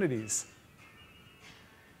communities.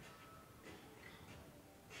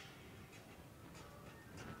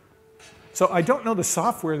 So I don't know the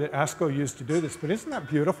software that ASCO used to do this, but isn't that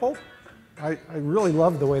beautiful? I really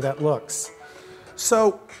love the way that looks.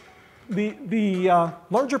 So the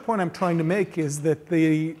larger point I'm trying to make is that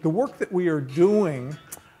the work that we are doing,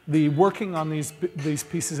 the working on these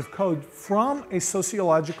pieces of code from a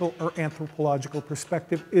sociological or anthropological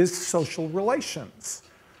perspective is social relations.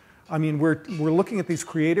 I mean, we're looking at these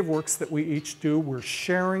creative works that we each do, we're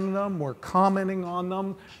sharing them, we're commenting on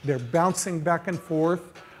them, they're bouncing back and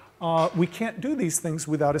forth. We can't do these things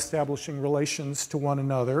without establishing relations to one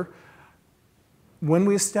another. When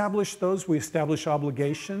we establish those, we establish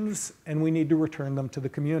obligations, and we need to return them to the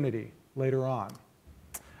community later on.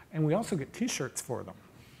 And we also get t-shirts for them.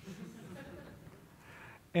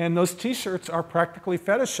 And those t-shirts are practically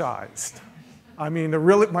fetishized. I mean,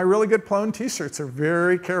 my really good Plone t-shirts are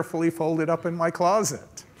very carefully folded up in my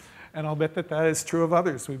closet. And I'll bet that that is true of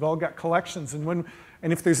others. We've all got collections. And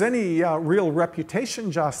if there's any real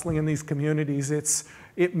reputation jostling in these communities,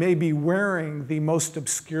 it may be wearing the most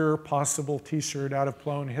obscure possible t-shirt out of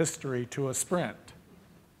Plone history to a sprint.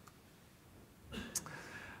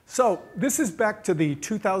 So this is back to the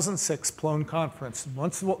 2006 Plone conference.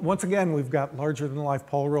 Once again, we've got larger-than-life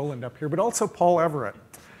Paul Rowland up here, but also Paul Everett.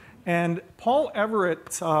 And Paul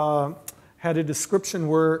Everett had a description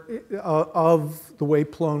of the way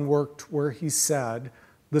Plone worked where he said,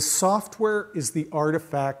 the software is the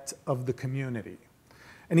artifact of the community.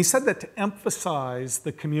 And he said that to emphasize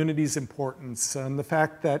the community's importance and the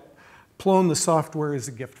fact that Plone, the software, is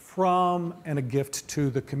a gift from and a gift to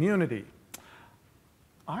the community.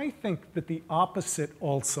 I think that the opposite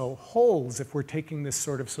also holds if we're taking this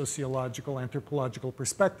sort of sociological, anthropological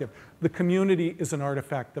perspective. The community is an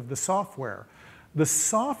artifact of the software. The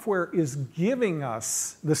software is giving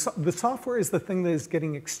us, the software is the thing that is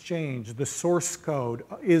getting exchanged. The source code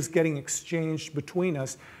is getting exchanged between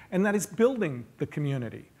us, and that is building the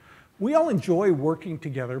community. We all enjoy working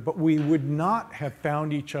together, but we would not have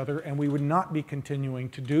found each other, and we would not be continuing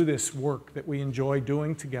to do this work that we enjoy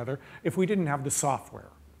doing together if we didn't have the software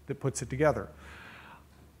that puts it together.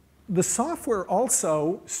 The software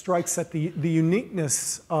also strikes at the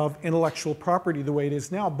uniqueness of intellectual property the way it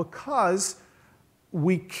is now, because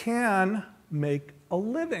we can make a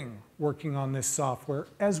living working on this software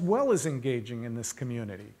as well as engaging in this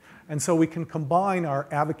community. And so we can combine our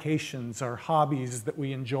avocations, our hobbies that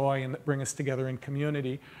we enjoy and that bring us together in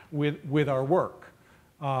community with our work,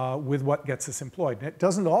 with what gets us employed. And it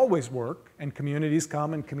doesn't always work, and communities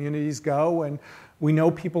come and communities go, and we know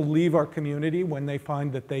people leave our community when they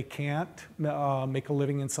find that they can't make a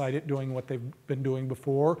living inside it doing what they've been doing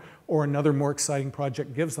before, or another more exciting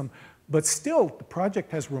project gives them. But still, the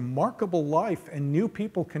project has remarkable life, and new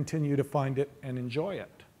people continue to find it and enjoy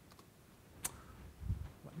it.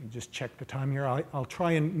 Let me just check the time here. I'll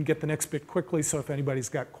try and get the next bit quickly, so if anybody's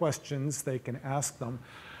got questions, they can ask them.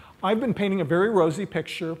 I've been painting a very rosy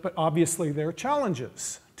picture, but obviously there are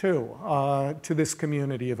challenges, too, to this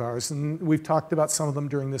community of ours, and we've talked about some of them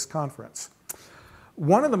during this conference.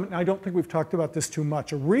 One of them, and I don't think we've talked about this too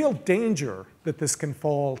much, a real danger that this can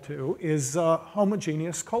fall to is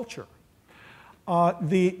homogeneous culture.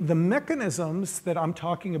 The mechanisms that I'm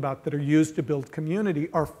talking about that are used to build community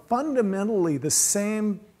are fundamentally the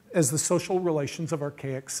same as the social relations of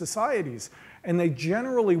archaic societies. And they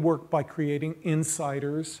generally work by creating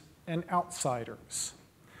insiders and outsiders,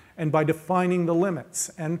 and by defining the limits.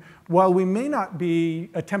 And while we may not be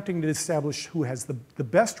attempting to establish who has the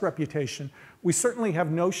best reputation, we certainly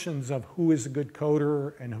have notions of who is a good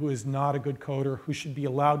coder and who is not a good coder, who should be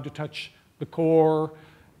allowed to touch the core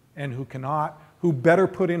and who cannot, who better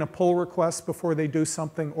put in a pull request before they do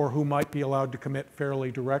something, or who might be allowed to commit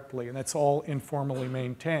fairly directly, and that's all informally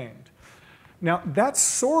maintained. Now, that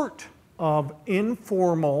sort of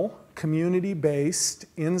informal, community-based,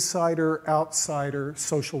 insider-outsider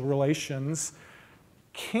social relations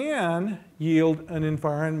can yield an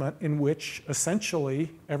environment in which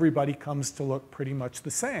essentially everybody comes to look pretty much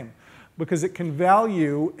the same, because it can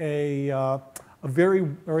value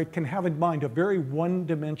it can have in mind a very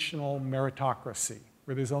one-dimensional meritocracy,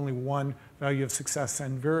 where there's only one value of success,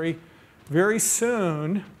 and very, very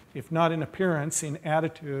soon if not in appearance, in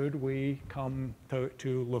attitude, we come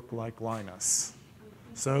to look like Linus.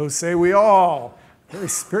 So say we all. Very,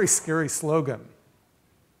 very scary slogan.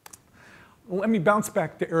 Let me bounce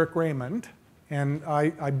back to Eric Raymond. And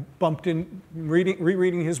I bumped in,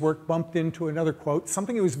 rereading his work, bumped into another quote,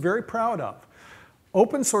 something he was very proud of.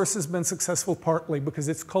 Open source has been successful partly because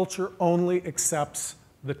its culture only accepts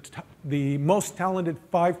the most talented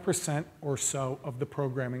 5% or so of the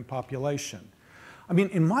programming population. I mean,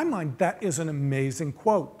 in my mind, that is an amazing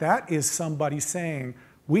quote. That is somebody saying,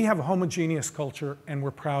 we have a homogeneous culture and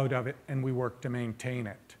we're proud of it and we work to maintain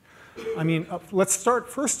it. I mean, let's start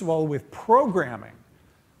first of all with programming.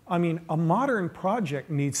 I mean, a modern project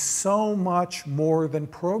needs so much more than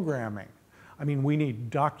programming. I mean, we need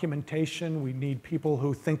documentation. We need people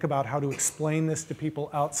who think about how to explain this to people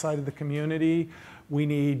outside of the community. We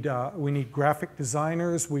need graphic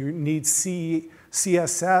designers. We need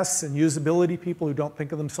CSS and usability people who don't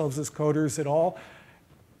think of themselves as coders at all.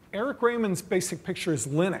 Eric Raymond's basic picture is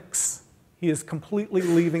Linux. He is completely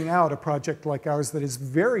leaving out a project like ours that is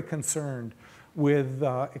very concerned with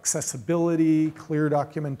accessibility, clear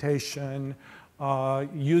documentation,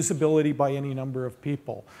 usability by any number of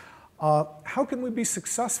people. How can we be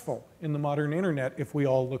successful in the modern internet if we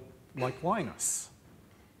all look like Linus?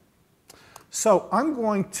 So I'm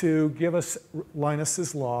going to give us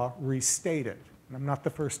Linus's law restated. And I'm not the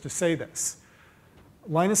first to say this.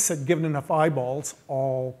 Linus said, given enough eyeballs,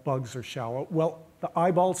 all bugs are shallow. Well, the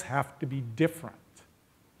eyeballs have to be different.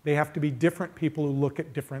 They have to be different people who look at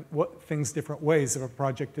things different ways if a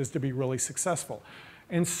project is to be really successful.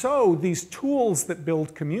 And so these tools that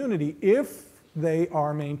build community, if they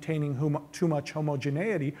are maintaining too much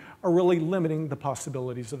homogeneity, are really limiting the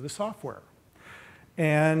possibilities of the software.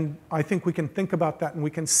 And I think we can think about that and we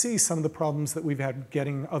can see some of the problems that we've had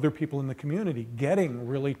getting other people in the community, getting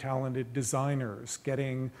really talented designers,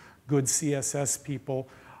 getting good CSS people.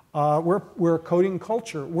 We're a coding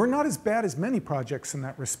culture. We're not as bad as many projects in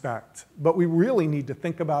that respect, but we really need to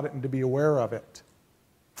think about it and to be aware of it.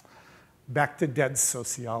 Back to dead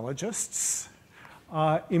sociologists.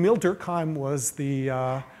 Emil Durkheim was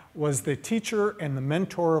the teacher and the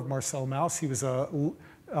mentor of Marcel Mauss. He was a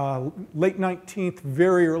late 19th,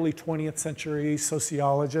 very early 20th century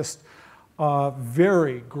sociologist,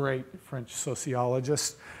 very great French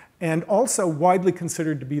sociologist, and also widely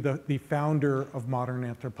considered to be the founder of modern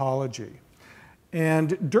anthropology.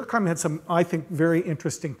 And Durkheim had some, I think, very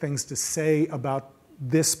interesting things to say about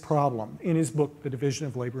this problem in his book, The Division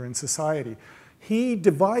of Labor in Society. He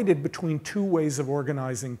divided between two ways of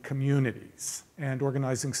organizing communities and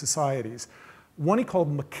organizing societies. One he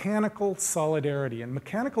called mechanical solidarity, and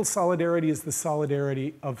mechanical solidarity is the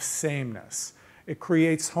solidarity of sameness. It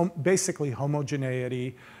creates basically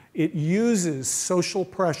homogeneity. It uses social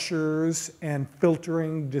pressures and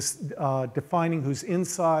filtering, defining who's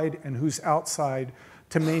inside and who's outside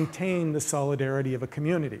to maintain the solidarity of a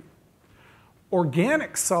community.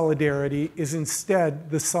 Organic solidarity is instead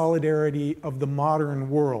the solidarity of the modern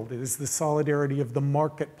world. It is the solidarity of the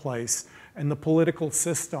marketplace and the political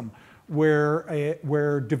system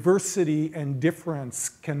where diversity and difference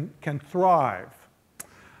can thrive.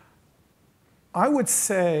 I would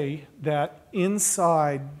say that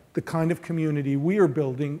inside the kind of community we are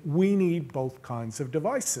building, we need both kinds of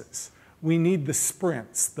devices. We need the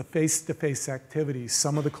sprints, the face-to-face activities,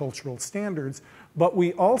 some of the cultural standards, but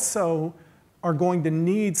we also are going to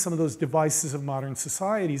need some of those devices of modern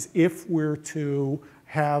societies if we're to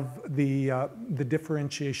have the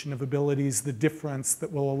differentiation of abilities, the difference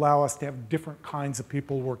that will allow us to have different kinds of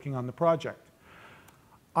people working on the project.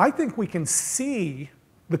 I think we can see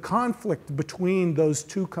the conflict between those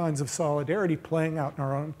two kinds of solidarity playing out in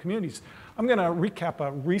our own communities. I'm going to recap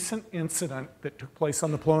a recent incident that took place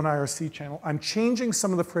on the Plone IRC channel. I'm changing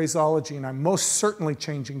some of the phraseology, and I'm most certainly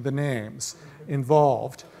changing the names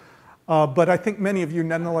involved. But I think many of you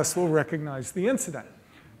nonetheless will recognize the incident.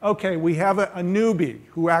 Okay, we have a newbie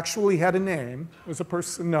who actually had a name, was a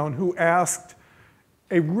person known, who asked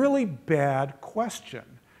a really bad question.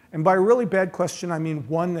 And by a really bad question, I mean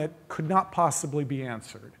one that could not possibly be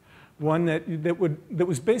answered. One that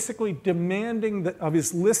was basically demanding of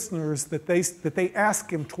his listeners that they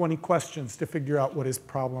ask him 20 questions to figure out what his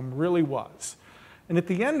problem really was. And at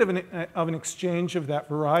the end of an exchange of that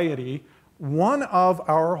variety, one of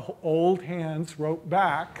our old hands wrote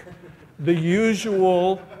back the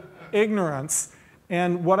usual ignorance.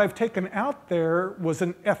 And what I've taken out there was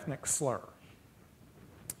an ethnic slur.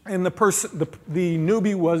 And the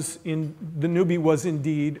newbie was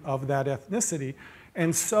indeed of that ethnicity.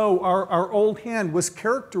 And so our old hand was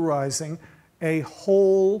characterizing a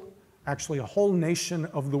whole actually a whole nation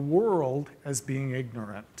of the world as being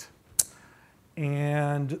ignorant.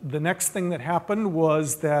 And the next thing that happened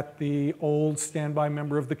was that the old standby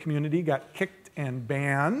member of the community got kicked and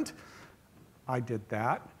banned. I did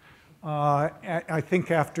that. I think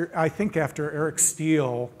after Eric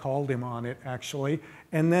Steele called him on it, actually,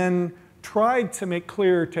 and then tried to make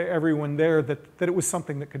clear to everyone there that it was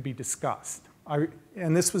something that could be discussed.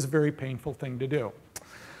 And this was a very painful thing to do.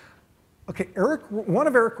 Okay, one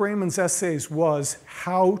of Eric Raymond's essays was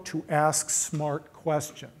How to Ask Smart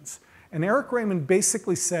Questions. And Eric Raymond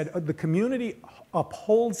basically said the community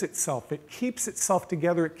upholds itself, it keeps itself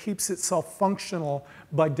together, it keeps itself functional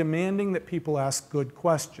by demanding that people ask good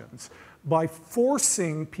questions, by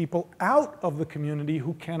forcing people out of the community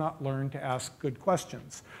who cannot learn to ask good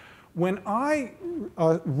questions. When I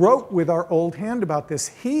wrote with our old hand about this,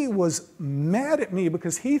 he was mad at me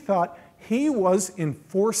because he thought he was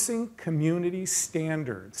enforcing community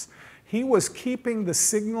standards. He was keeping the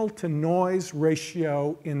signal to noise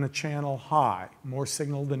ratio in the channel high, more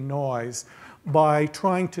signal than noise, by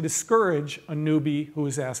trying to discourage a newbie who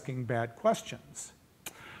is asking bad questions.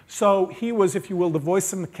 So he was, if you will, the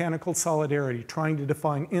voice of mechanical solidarity, trying to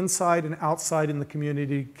define inside and outside in the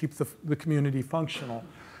community, keep the community functional.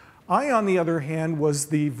 I, on the other hand, was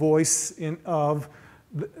the voice of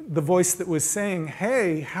the voice that was saying,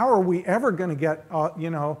 hey, how are we ever going to get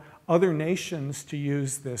other nations to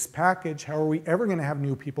use this package? How are we ever going to have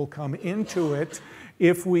new people come into it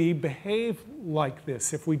if we behave like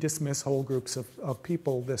this, if we dismiss whole groups of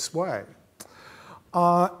people this way?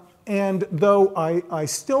 And though I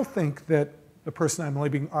still think that the person I'm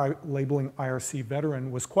labeling IRC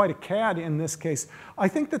veteran was quite a cad in this case, I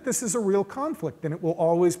think that this is a real conflict, and it will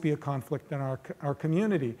always be a conflict in our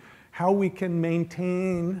community. How we can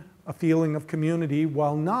maintain a feeling of community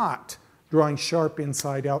while not drawing sharp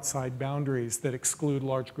inside-outside boundaries that exclude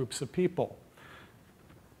large groups of people.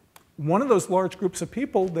 One of those large groups of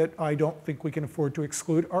people that I don't think we can afford to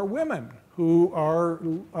exclude are women, who are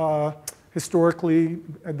historically,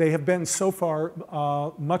 they have been so far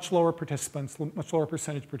much lower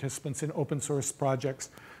percentage participants in open source projects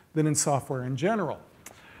than in software in general.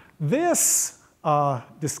 This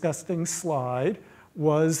disgusting slide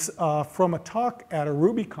was from a talk at a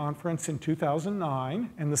Ruby conference in 2009,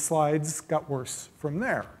 and the slides got worse from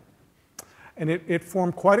there. And it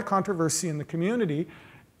formed quite a controversy in the community.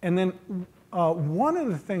 And then one of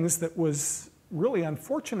the things that was really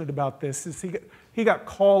unfortunate about this is he got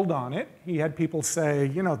called on it. He had people say,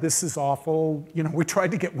 you know, this is awful. You know, we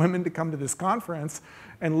tried to get women to come to this conference,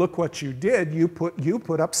 and look what you did. You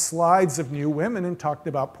put up slides of new women and talked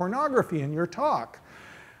about pornography in your talk.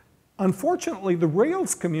 Unfortunately, the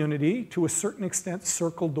Rails community, to a certain extent,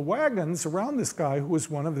 circled the wagons around this guy who was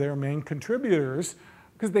one of their main contributors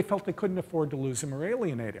because they felt they couldn't afford to lose him or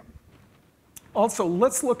alienate him. Also,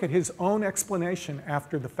 let's look at his own explanation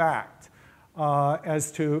after the fact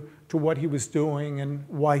as to what he was doing and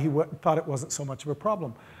why he thought it wasn't so much of a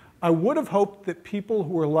problem. I would have hoped that people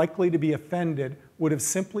who were likely to be offended would have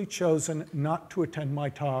simply chosen not to attend my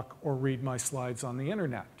talk or read my slides on the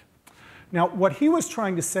internet. Now, what he was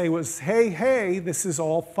trying to say was, hey, this is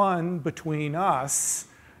all fun between us.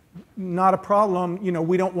 Not a problem. You know,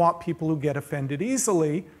 we don't want people who get offended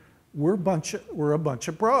easily. We're a bunch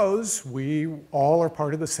of bros. We all are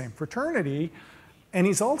part of the same fraternity. And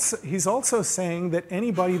he's also saying that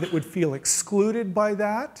anybody that would feel excluded by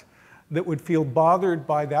that would feel bothered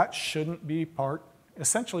by that,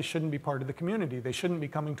 essentially shouldn't be part of the community. They shouldn't be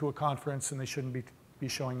coming to a conference, and they shouldn't be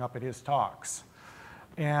showing up at his talks.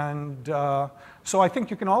 And so I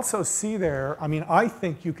think you can also see there, I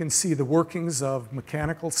think you can see the workings of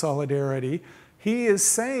mechanical solidarity. He is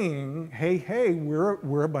saying, hey,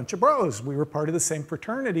 we're a bunch of bros. We were part of the same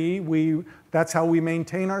fraternity. That's how we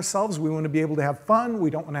maintain ourselves. We want to be able to have fun. We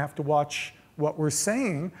don't want to have to watch what we're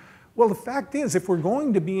saying. Well, the fact is, if we're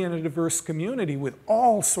going to be in a diverse community with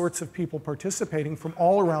all sorts of people participating from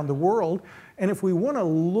all around the world, and if we want to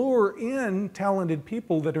lure in talented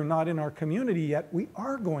people that are not in our community yet, we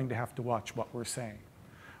are going to have to watch what we're saying.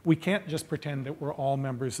 We can't just pretend that we're all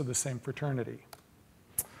members of the same fraternity.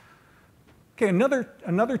 Okay,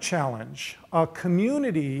 another challenge. A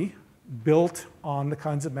community built on the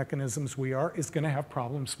kinds of mechanisms we are is going to have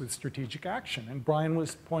problems with strategic action. And Brian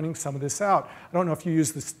was pointing some of this out. I don't know if you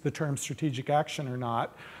use the term strategic action or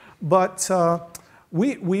not, but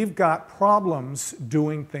we've got problems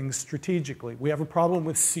doing things strategically. We have a problem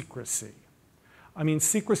with secrecy.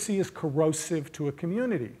 Secrecy is corrosive to a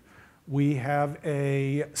community. We have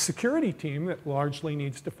a security team that largely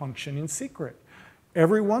needs to function in secret.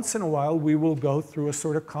 Every once in a while, we will go through a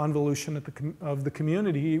sort of convolution of the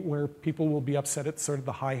community where people will be upset at sort of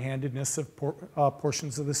the high-handedness of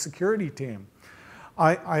portions of the security team.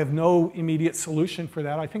 I have no immediate solution for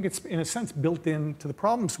that. I think it's, in a sense, built into the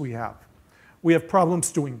problems we have. We have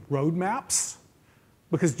problems doing roadmaps,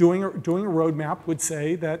 because doing a roadmap would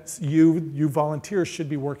say that you volunteers should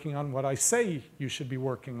be working on what I say you should be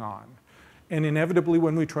working on. And inevitably,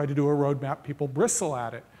 when we try to do a roadmap, people bristle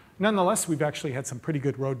at it. Nonetheless, we've actually had some pretty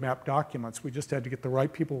good roadmap documents. We just had to get the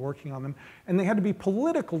right people working on them. And they had to be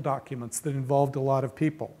political documents that involved a lot of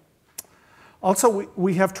people. Also,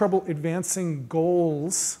 we have trouble advancing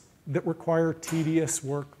goals that require tedious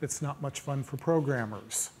work that's not much fun for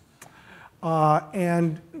programmers.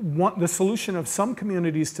 The solution of some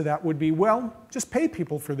communities to that would be, well, just pay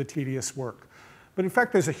people for the tedious work. But in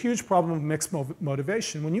fact, there's a huge problem of mixed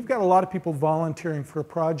motivation. When you've got a lot of people volunteering for a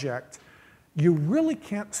project, you really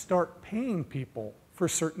can't start paying people for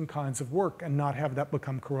certain kinds of work and not have that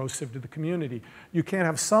become corrosive to the community. You can't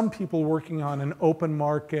have some people working on an open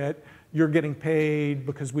market, you're getting paid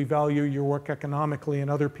because we value your work economically,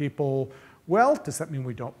 and other people, well, does that mean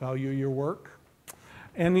we don't value your work?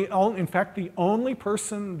 And in fact, the only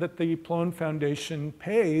person that the Plone Foundation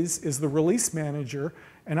pays is the release manager,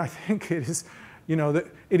 and I think it is, you know, that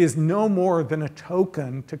it is no more than a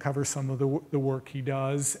token to cover some of the work he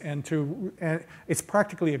does, and it's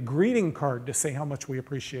practically a greeting card to say how much we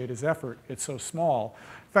appreciate his effort. It's so small.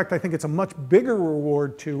 In fact, I think it's a much bigger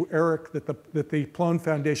reward to Eric that the Plone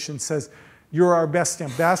Foundation says, you're our best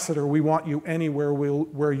ambassador, we want you anywhere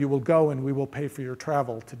where you will go, and we will pay for your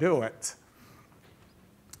travel to do it.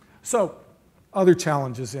 So, other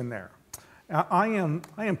challenges in there. I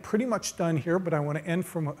am pretty much done here, but I want to end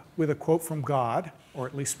with a quote from God, or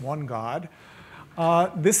at least one God.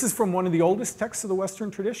 This is from one of the oldest texts of the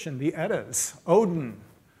Western tradition, the Eddas, Odin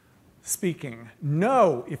speaking.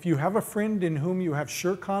 "No, if you have a friend in whom you have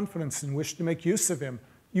sure confidence and wish to make use of him,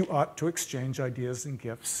 you ought to exchange ideas and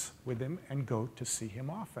gifts with him and go to see him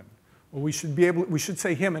often." Well, we should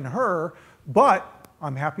say him and her, but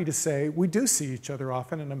I'm happy to say we do see each other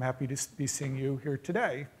often, and I'm happy to be seeing you here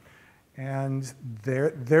today. And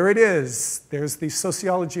there it is. There's the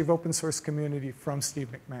Sociology of Open Source Community from Steve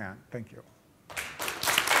McMahon. Thank you.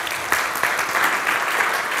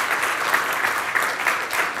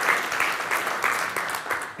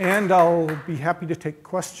 And I'll be happy to take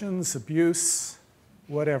questions, abuse,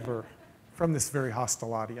 whatever, from this very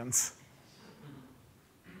hostile audience.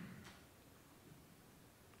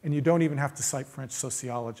 And you don't even have to cite French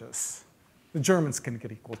sociologists. The Germans can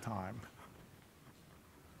get equal time.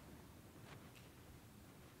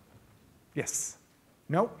 Yes?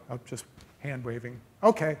 No? Oh, just hand waving.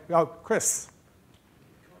 Okay. Oh, Chris.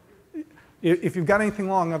 If you've got anything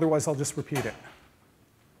long, otherwise I'll just repeat it.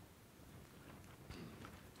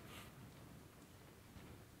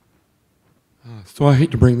 So I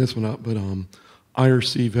hate to bring this one up, but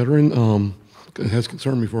IRC veteran has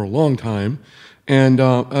concerned me for a long time, and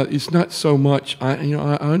it's not so much. I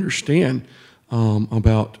understand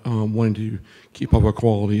about wanting to keep up a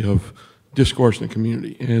quality of discourse in the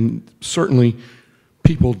community, and certainly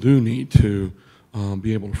people do need to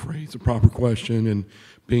be able to phrase a proper question, and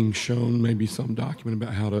being shown maybe some document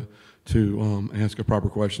about how to ask a proper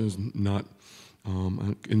question is not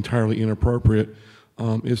entirely inappropriate.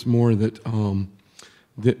 It's more that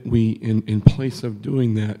that we, in place of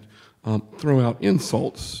doing that, throw out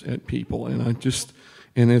insults at people, and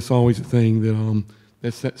it's always a thing that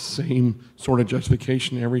that's that same sort of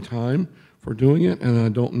justification every time for doing it, and I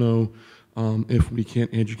don't know if we can't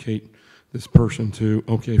educate this person to,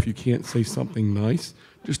 okay, if you can't say something nice,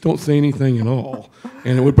 just don't say anything at all,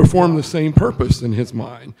 and it would perform the same purpose in his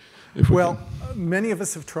mind. Well, many of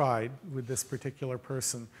us have tried with this particular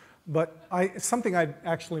person. But something I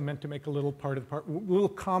actually meant to make a little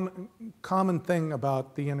common thing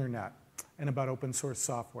about the internet and about open source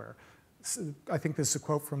software. I think this is a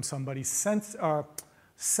quote from somebody.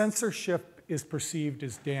 Censorship is perceived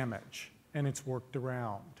as damage, and it's worked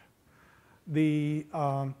around.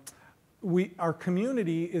 Our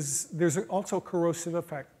community there's also a corrosive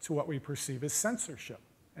effect to what we perceive as censorship,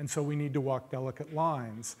 and so we need to walk delicate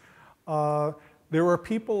lines. There were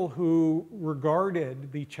people who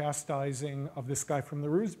regarded the chastising of this guy from the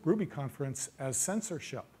Ruby conference as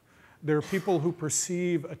censorship. There are people who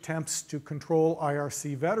perceive attempts to control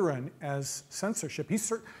IRC veteran as censorship. He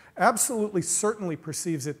absolutely certainly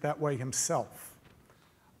perceives it that way himself.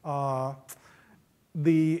 I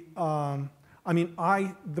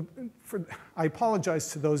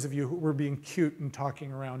apologize to those of you who were being cute and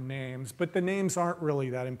talking around names, but the names aren't really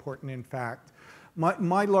that important, in fact.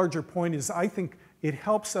 My larger point is, I think it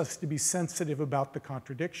helps us to be sensitive about the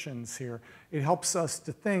contradictions here. It helps us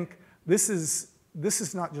to think, this is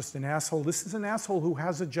not just an asshole, this is an asshole who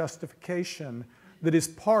has a justification that is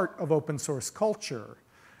part of open source culture.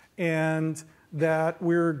 And that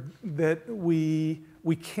we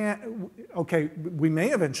can't, okay, we may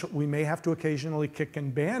have to occasionally kick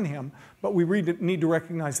and ban him, but we need to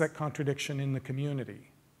recognize that contradiction in the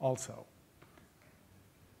community also.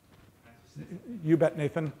 You bet,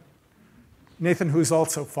 Nathan. Nathan, who's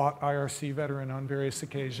also fought IRC veteran on various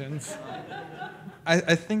occasions.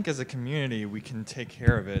 I think as a community, we can take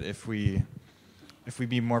care of it if we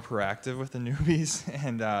be more proactive with the newbies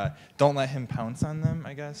and don't let him pounce on them,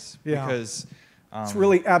 I guess. Yeah. Because it's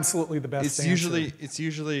really absolutely the best answer. It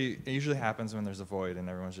usually happens when there's a void and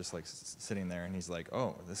everyone's just like sitting there and he's like,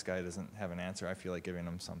 oh, this guy doesn't have an answer. I feel like giving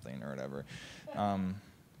him something or whatever.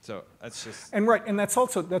 So that's just. And right, and that's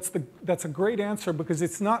a great answer because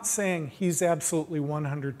it's not saying he's absolutely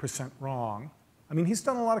 100% wrong. I mean, he's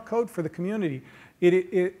done a lot of code for the community. It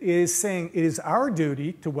is saying it is our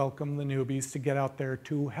duty to welcome the newbies, to get out there,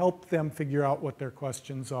 to help them figure out what their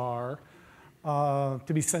questions are,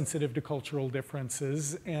 to be sensitive to cultural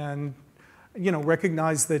differences, and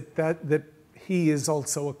recognize that he is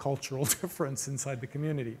also a cultural difference inside the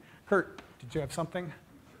community. Kurt, did you have something?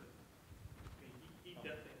 He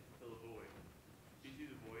definitely can fill a void. If you see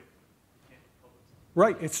the void, you can't help it.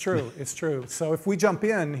 Right, it's true, it's true. So if we jump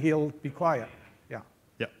in, he'll be quiet.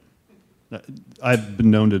 I've been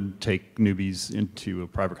known to take newbies into a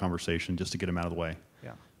private conversation just to get them out of the way.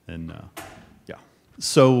 Yeah. And yeah.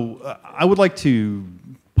 So I would like to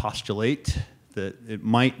postulate that it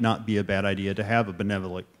might not be a bad idea to have a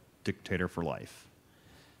benevolent dictator for life,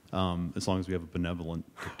 as long as we have a benevolent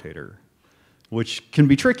dictator, which can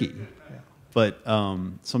be tricky. Yeah. But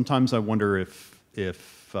sometimes I wonder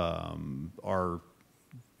if our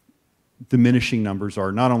diminishing numbers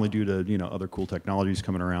are not only due to other cool technologies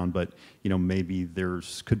coming around, but maybe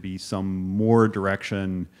could be some more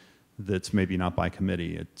direction that's maybe not by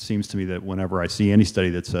committee. It seems to me that whenever I see any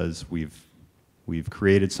study that says we've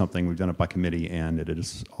created something, we've done it by committee, and it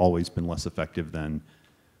has always been less effective than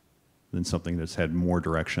something that's had more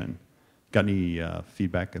direction. Got any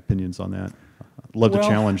feedback, opinions on that? I'd love to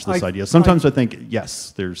challenge this idea. Sometimes I think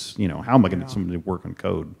yes, there's how am I going to get somebody to work on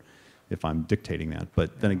code if I'm dictating that?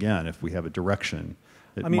 But then again, if we have a direction,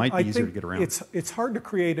 it might be easier to get around. It's hard to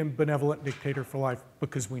create a benevolent dictator for life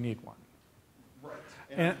because we need one. Right,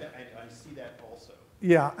 and I see that also.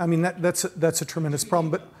 Yeah, I mean that's a tremendous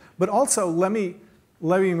problem. But also let me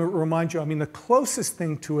remind you. I mean the closest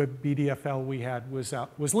thing to a BDFL we had was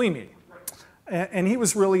Leamy, and he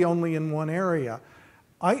was really only in one area.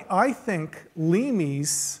 I think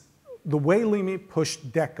the way Leamy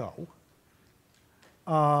pushed Deco.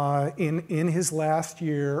 In his last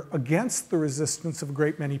year, against the resistance of a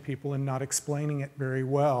great many people and not explaining it very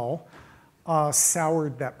well,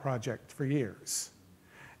 soured that project for years.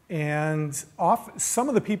 And some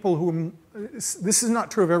of the people who, this is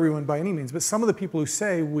not true of everyone by any means, but some of the people who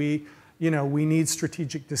say we need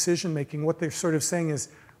strategic decision making, what they're sort of saying is,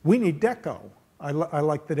 we need Deco. I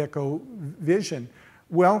like the Deco vision.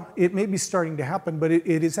 Well, it may be starting to happen, but it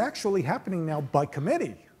is actually happening now by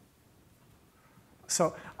committee.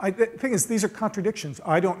 So the thing is, these are contradictions.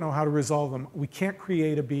 I don't know how to resolve them. We can't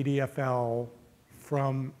create a BDFL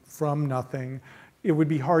from nothing. It would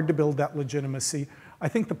be hard to build that legitimacy. I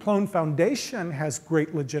think the Plone Foundation has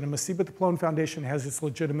great legitimacy, but the Plone Foundation has its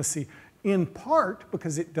legitimacy in part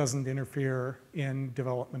because it doesn't interfere in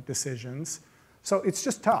development decisions. So it's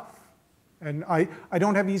just tough. And I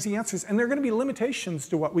don't have easy answers. And there are going to be limitations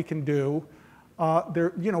to what we can do.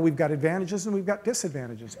 We've got advantages and we've got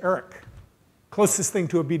disadvantages. Eric. Closest thing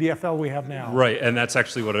to a BDFL we have now. Right, and that's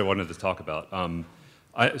actually what I wanted to talk about.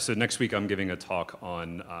 So next week I'm giving a talk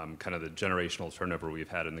on kind of the generational turnover we've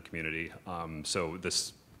had in the community. So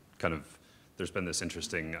this kind of, there's been this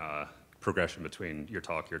interesting progression between your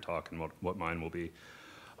talk, and what mine will be.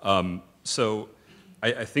 So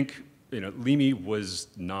I think, Leamy was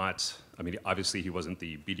not, I mean, obviously he wasn't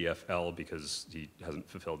the BDFL because he hasn't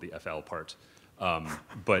fulfilled the FL part.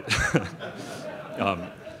 But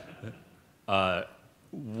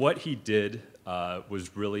what he did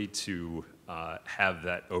was really to have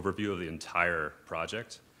that overview of the entire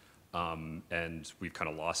project, and we've kind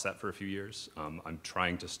of lost that for a few years. I'm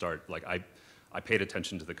trying to start, like I paid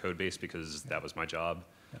attention to the code base because that was my job,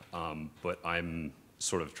 but I'm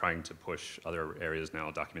sort of trying to push other areas now,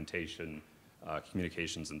 documentation,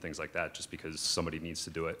 communications and things like that, just because somebody needs to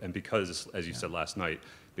do it. And because, as you said last night,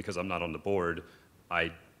 because I'm not on the board,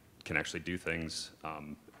 I can actually do things.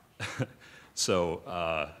 So,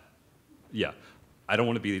 yeah, I don't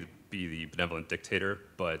want to be be the benevolent dictator,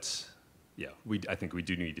 but yeah, I think we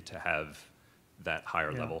do need to have that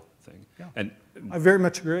higher level thing. Yeah. And I very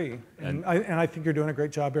much agree. And I think you're doing a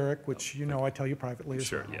great job, Eric, which I tell you privately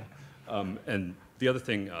as well. Sure, yeah. And the other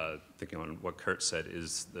thing, thinking on what Kurt said,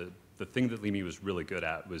 is the thing that Leamy was really good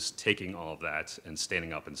at was taking all of that and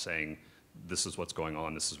standing up and saying, this is what's going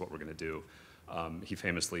on, this is what we're going to do. He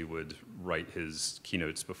famously would write his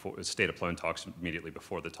keynotes before, his State of Plone talks immediately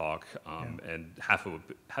before the talk, and half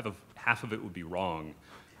of it would be wrong,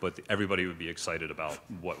 but everybody would be excited about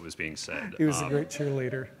what was being said. He was a great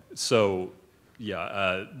cheerleader. So,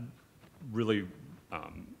 yeah, really,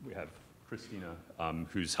 we have Christina,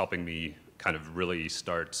 who's helping me kind of really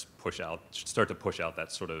start to push out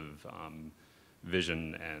that sort of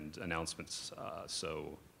vision and announcements.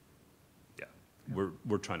 So, yeah,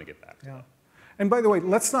 we're trying to get back to that. And by the way,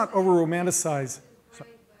 let's not over-romanticize.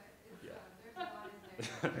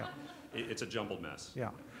 It's a jumbled mess. Yeah.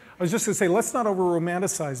 I was just going to say, let's not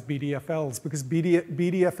over-romanticize BDFLs, because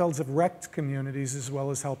BDFLs have wrecked communities as well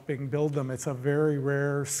as helping build them. It's a very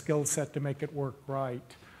rare skill set to make it work right.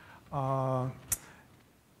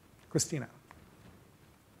 Christina.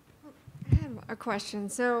 I have a question.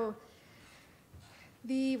 So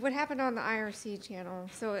what happened on the IRC channel,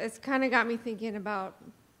 so it's kind of got me thinking about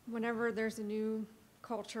whenever there's a new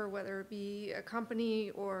culture, whether it be a company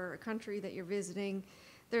or a country that you're visiting,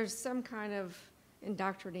 there's some kind of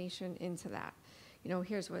indoctrination into that. You know,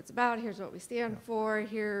 here's what it's about, here's what we stand for,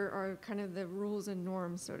 here are kind of the rules and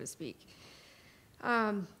norms, so to speak.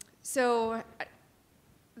 So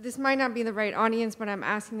this might not be the right audience, but I'm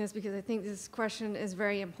asking this because I think this question is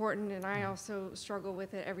very important, and I also struggle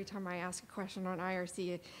with it every time I ask a question on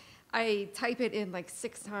IRC. I type it in like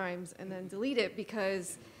 6 times and then delete it,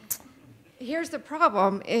 because here's the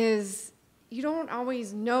problem is you don't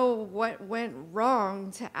always know what went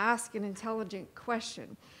wrong to ask an intelligent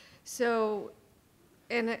question. So,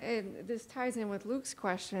 and this ties in with Luke's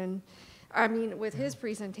question, I mean, with his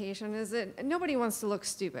presentation, is that nobody wants to look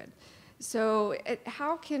stupid. So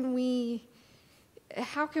how can we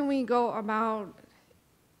go about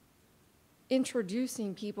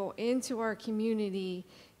introducing people into our community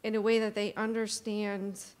in a way that they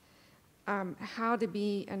understand how to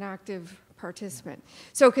be an active participant?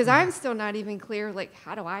 So, because I'm still not even clear, like,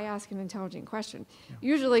 how do I ask an intelligent question?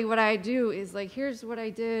 Usually what I do is like, here's what I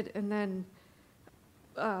did, and then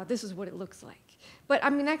this is what it looks like. But I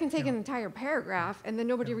mean, I can take an entire paragraph, and then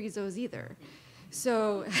nobody reads those either.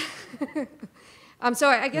 So, so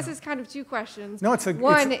I guess it's kind of 2 questions. No,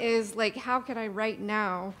 One is like, how can I right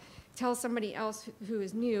now tell somebody else who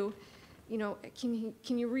is new, you know, can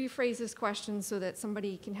you rephrase this question so that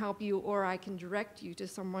somebody can help you, or I can direct you to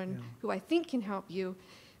someone who I think can help you?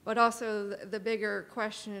 But also the bigger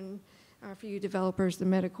question for you developers, the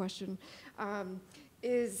meta question,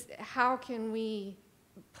 is how can we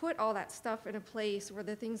put all that stuff in a place where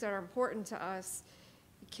the things that are important to us,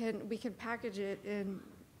 we can package it and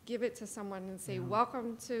give it to someone and say,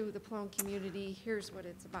 welcome to the Plone community, here's what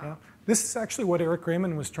it's about. This is actually what Eric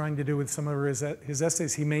Raymond was trying to do with some of his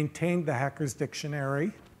essays. He maintained the Hacker's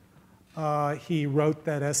Dictionary. He wrote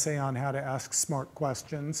that essay on how to ask smart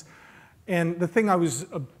questions. And the thing I was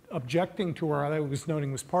objecting to, or I was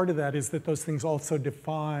noting was part of that, is that those things also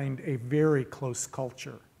defined a very close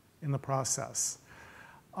culture in the process.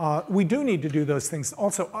 We do need to do those things.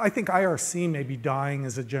 Also, I think IRC may be dying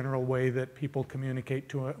as a general way that people communicate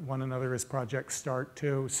to one another as projects start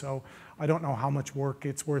too. So I don't know how much work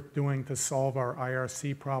it's worth doing to solve our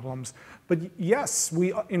IRC problems. But yes,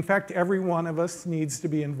 in fact, every one of us needs to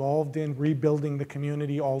be involved in rebuilding the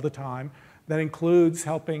community all the time. That includes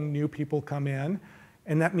helping new people come in.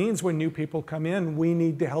 And that means when new people come in, we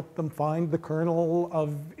need to help them find the kernel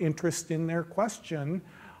of interest in their question.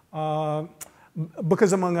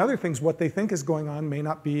 Because among other things, what they think is going on may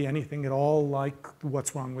not be anything at all like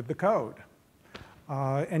what's wrong with the code.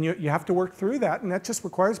 And you have to work through that, and that just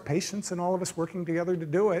requires patience and all of us working together to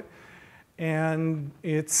do it. And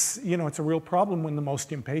it's a real problem when the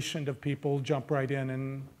most impatient of people jump right in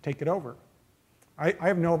and take it over. I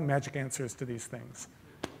have no magic answers to these things.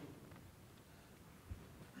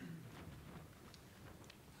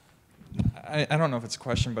 I don't know if it's a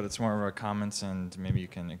question, but it's more of a comment, and maybe you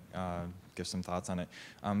can give some thoughts on it.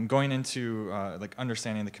 Going into like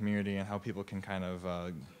understanding the community and how people can kind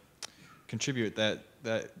of contribute,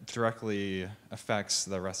 that directly affects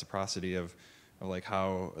the reciprocity of like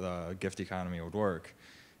how the gift economy would work.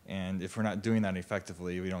 And if we're not doing that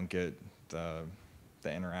effectively, we don't get the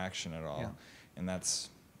interaction at all. And that's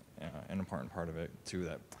an important part of it too.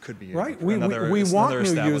 That could be right. another we want new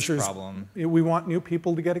established users. problem. We want new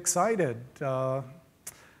people to get excited.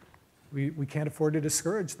 We can't afford to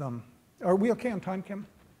discourage them. Are we okay on time, Kim?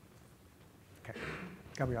 Okay.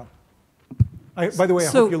 Gabrielle. By the way, I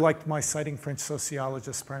hope you liked my citing French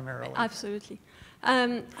sociologists primarily. Absolutely.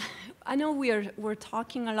 I know we're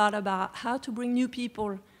talking a lot about how to bring new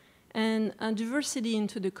people and diversity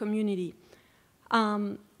into the community.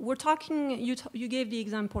 We're talking, you gave the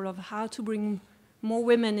example of how to bring more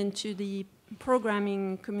women into the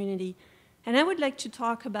programming community. And I would like to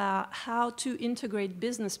talk about how to integrate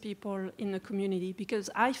business people in the community, because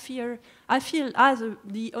I feel as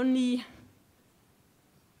the only,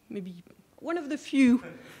 maybe one of the few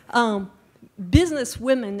business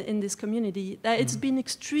women in this community, that it's been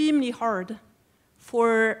extremely hard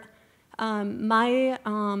for my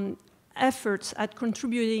efforts at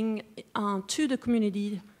contributing to the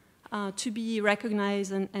community to be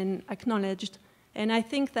recognized and acknowledged. And I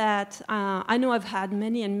think that, I know I've had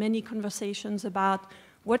many and many conversations about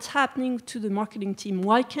what's happening to the marketing team.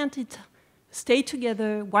 Why can't it stay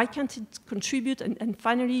together? Why can't it contribute and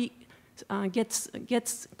finally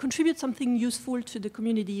contribute something useful to the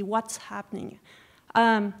community? What's happening?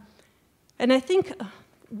 And I think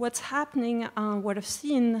what's happening, what I've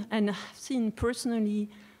seen, and I've seen personally,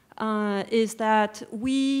 is that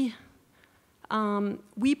we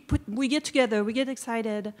get together, we get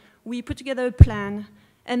excited, we put together a plan,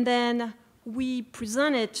 and then we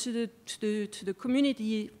present it to the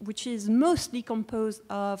community, which is mostly composed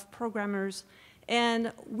of programmers,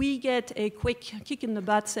 and we get a quick kick in the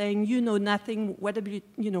butt saying, you know nothing,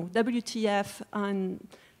 WTF, and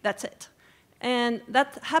that's it. And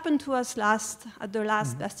that happened to us at the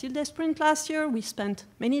last Bastille Day Sprint last year. We spent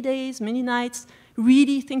many days, many nights,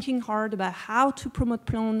 really thinking hard about how to promote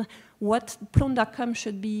Plone, what Plone.com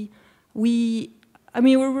should be. We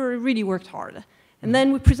really worked hard. And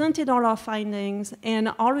then we presented all our findings, and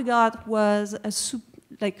all we got was a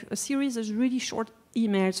series of really short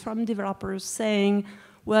emails from developers saying,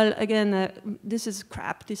 well, again, this is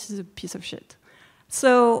crap, this is a piece of shit.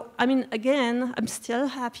 So, again, I'm still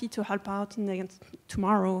happy to help out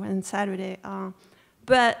tomorrow and Saturday,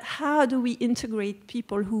 but how do we integrate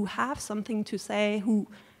people who have something to say, who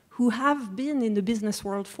have been in the business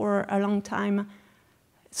world for a long time,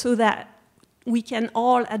 so that we can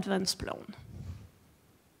all advance Plone?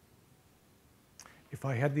 If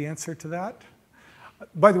I had the answer to that?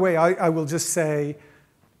 By the way, I will just say,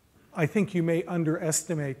 I think you may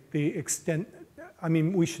underestimate the extent,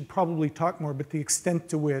 we should probably talk more, but the extent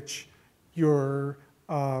to which your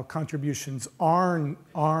contributions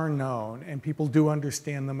are known, and people do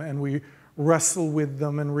understand them, and we wrestle with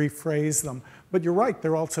them and rephrase them. But you're right,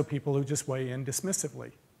 there are also people who just weigh in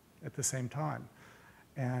dismissively at the same time.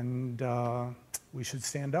 And we should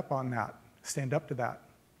stand up on that, stand up to that.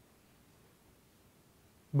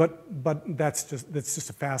 But that's just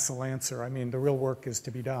a facile answer. The real work is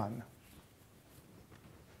to be done.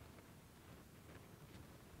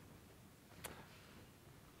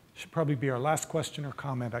 Should probably be our last question or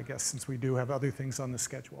comment, I guess, since we do have other things on the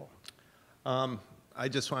schedule. I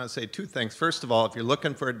just want to say two things. First of all, if you're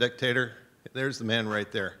looking for a dictator, there's the man right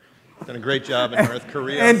there. Done a great job in North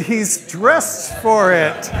Korea. And he's dressed for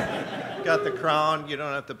it. Got the crown. You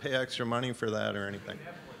don't have to pay extra money for that or anything.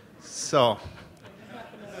 So,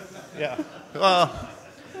 yeah. Well,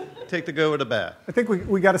 take the good with the bad. I think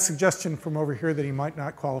we got a suggestion from over here that he might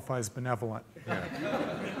not qualify as benevolent.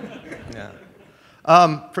 Yeah.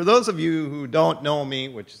 For those of you who don't know me,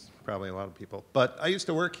 which is probably a lot of people, but I used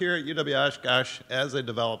to work here at UW-Oshkosh as a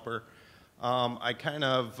developer. I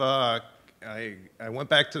went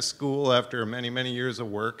back to school after many, many years of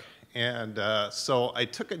work, and so I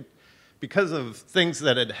took it, because of things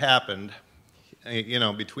that had happened,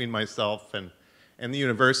 between myself and the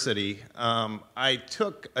university, I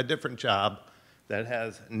took a different job that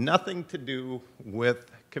has nothing to do with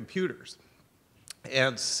computers.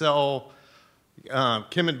 And so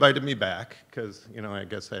Kim invited me back, because, I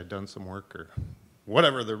guess I had done some work or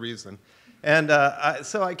whatever the reason. And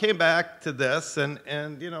so I came back to this, and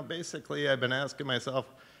basically I've been asking myself,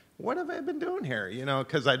 what have I been doing here?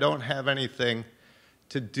 Because I don't have anything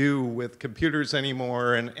to do with computers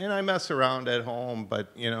anymore, and I mess around at home,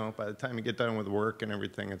 but by the time you get done with work and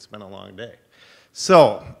everything, it's been a long day.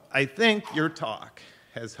 So I think your talk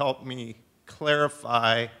has helped me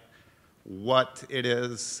clarify what it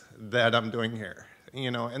is that I'm doing here,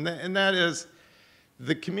 and that is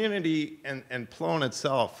the community and Plone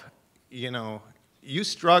itself. You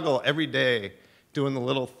struggle every day doing the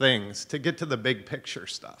little things to get to the big picture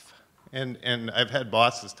stuff. And I've had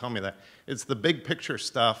bosses tell me that. It's the big picture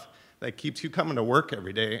stuff that keeps you coming to work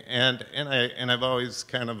every day. And I've always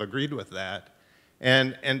kind of agreed with that.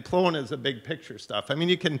 And Plone is the big picture stuff.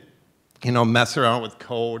 You can you know, mess around with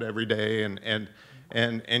code every day, and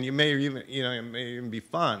you may even, you know, it may even be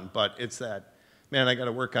fun, but it's that, man, I got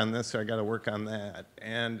to work on this or I got to work on that,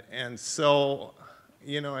 and so,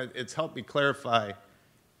 you know, it's helped me clarify,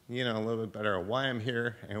 you know, a little bit better why I'm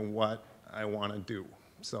here and what I want to do.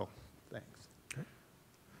 So, thanks.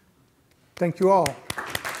 Thank you all.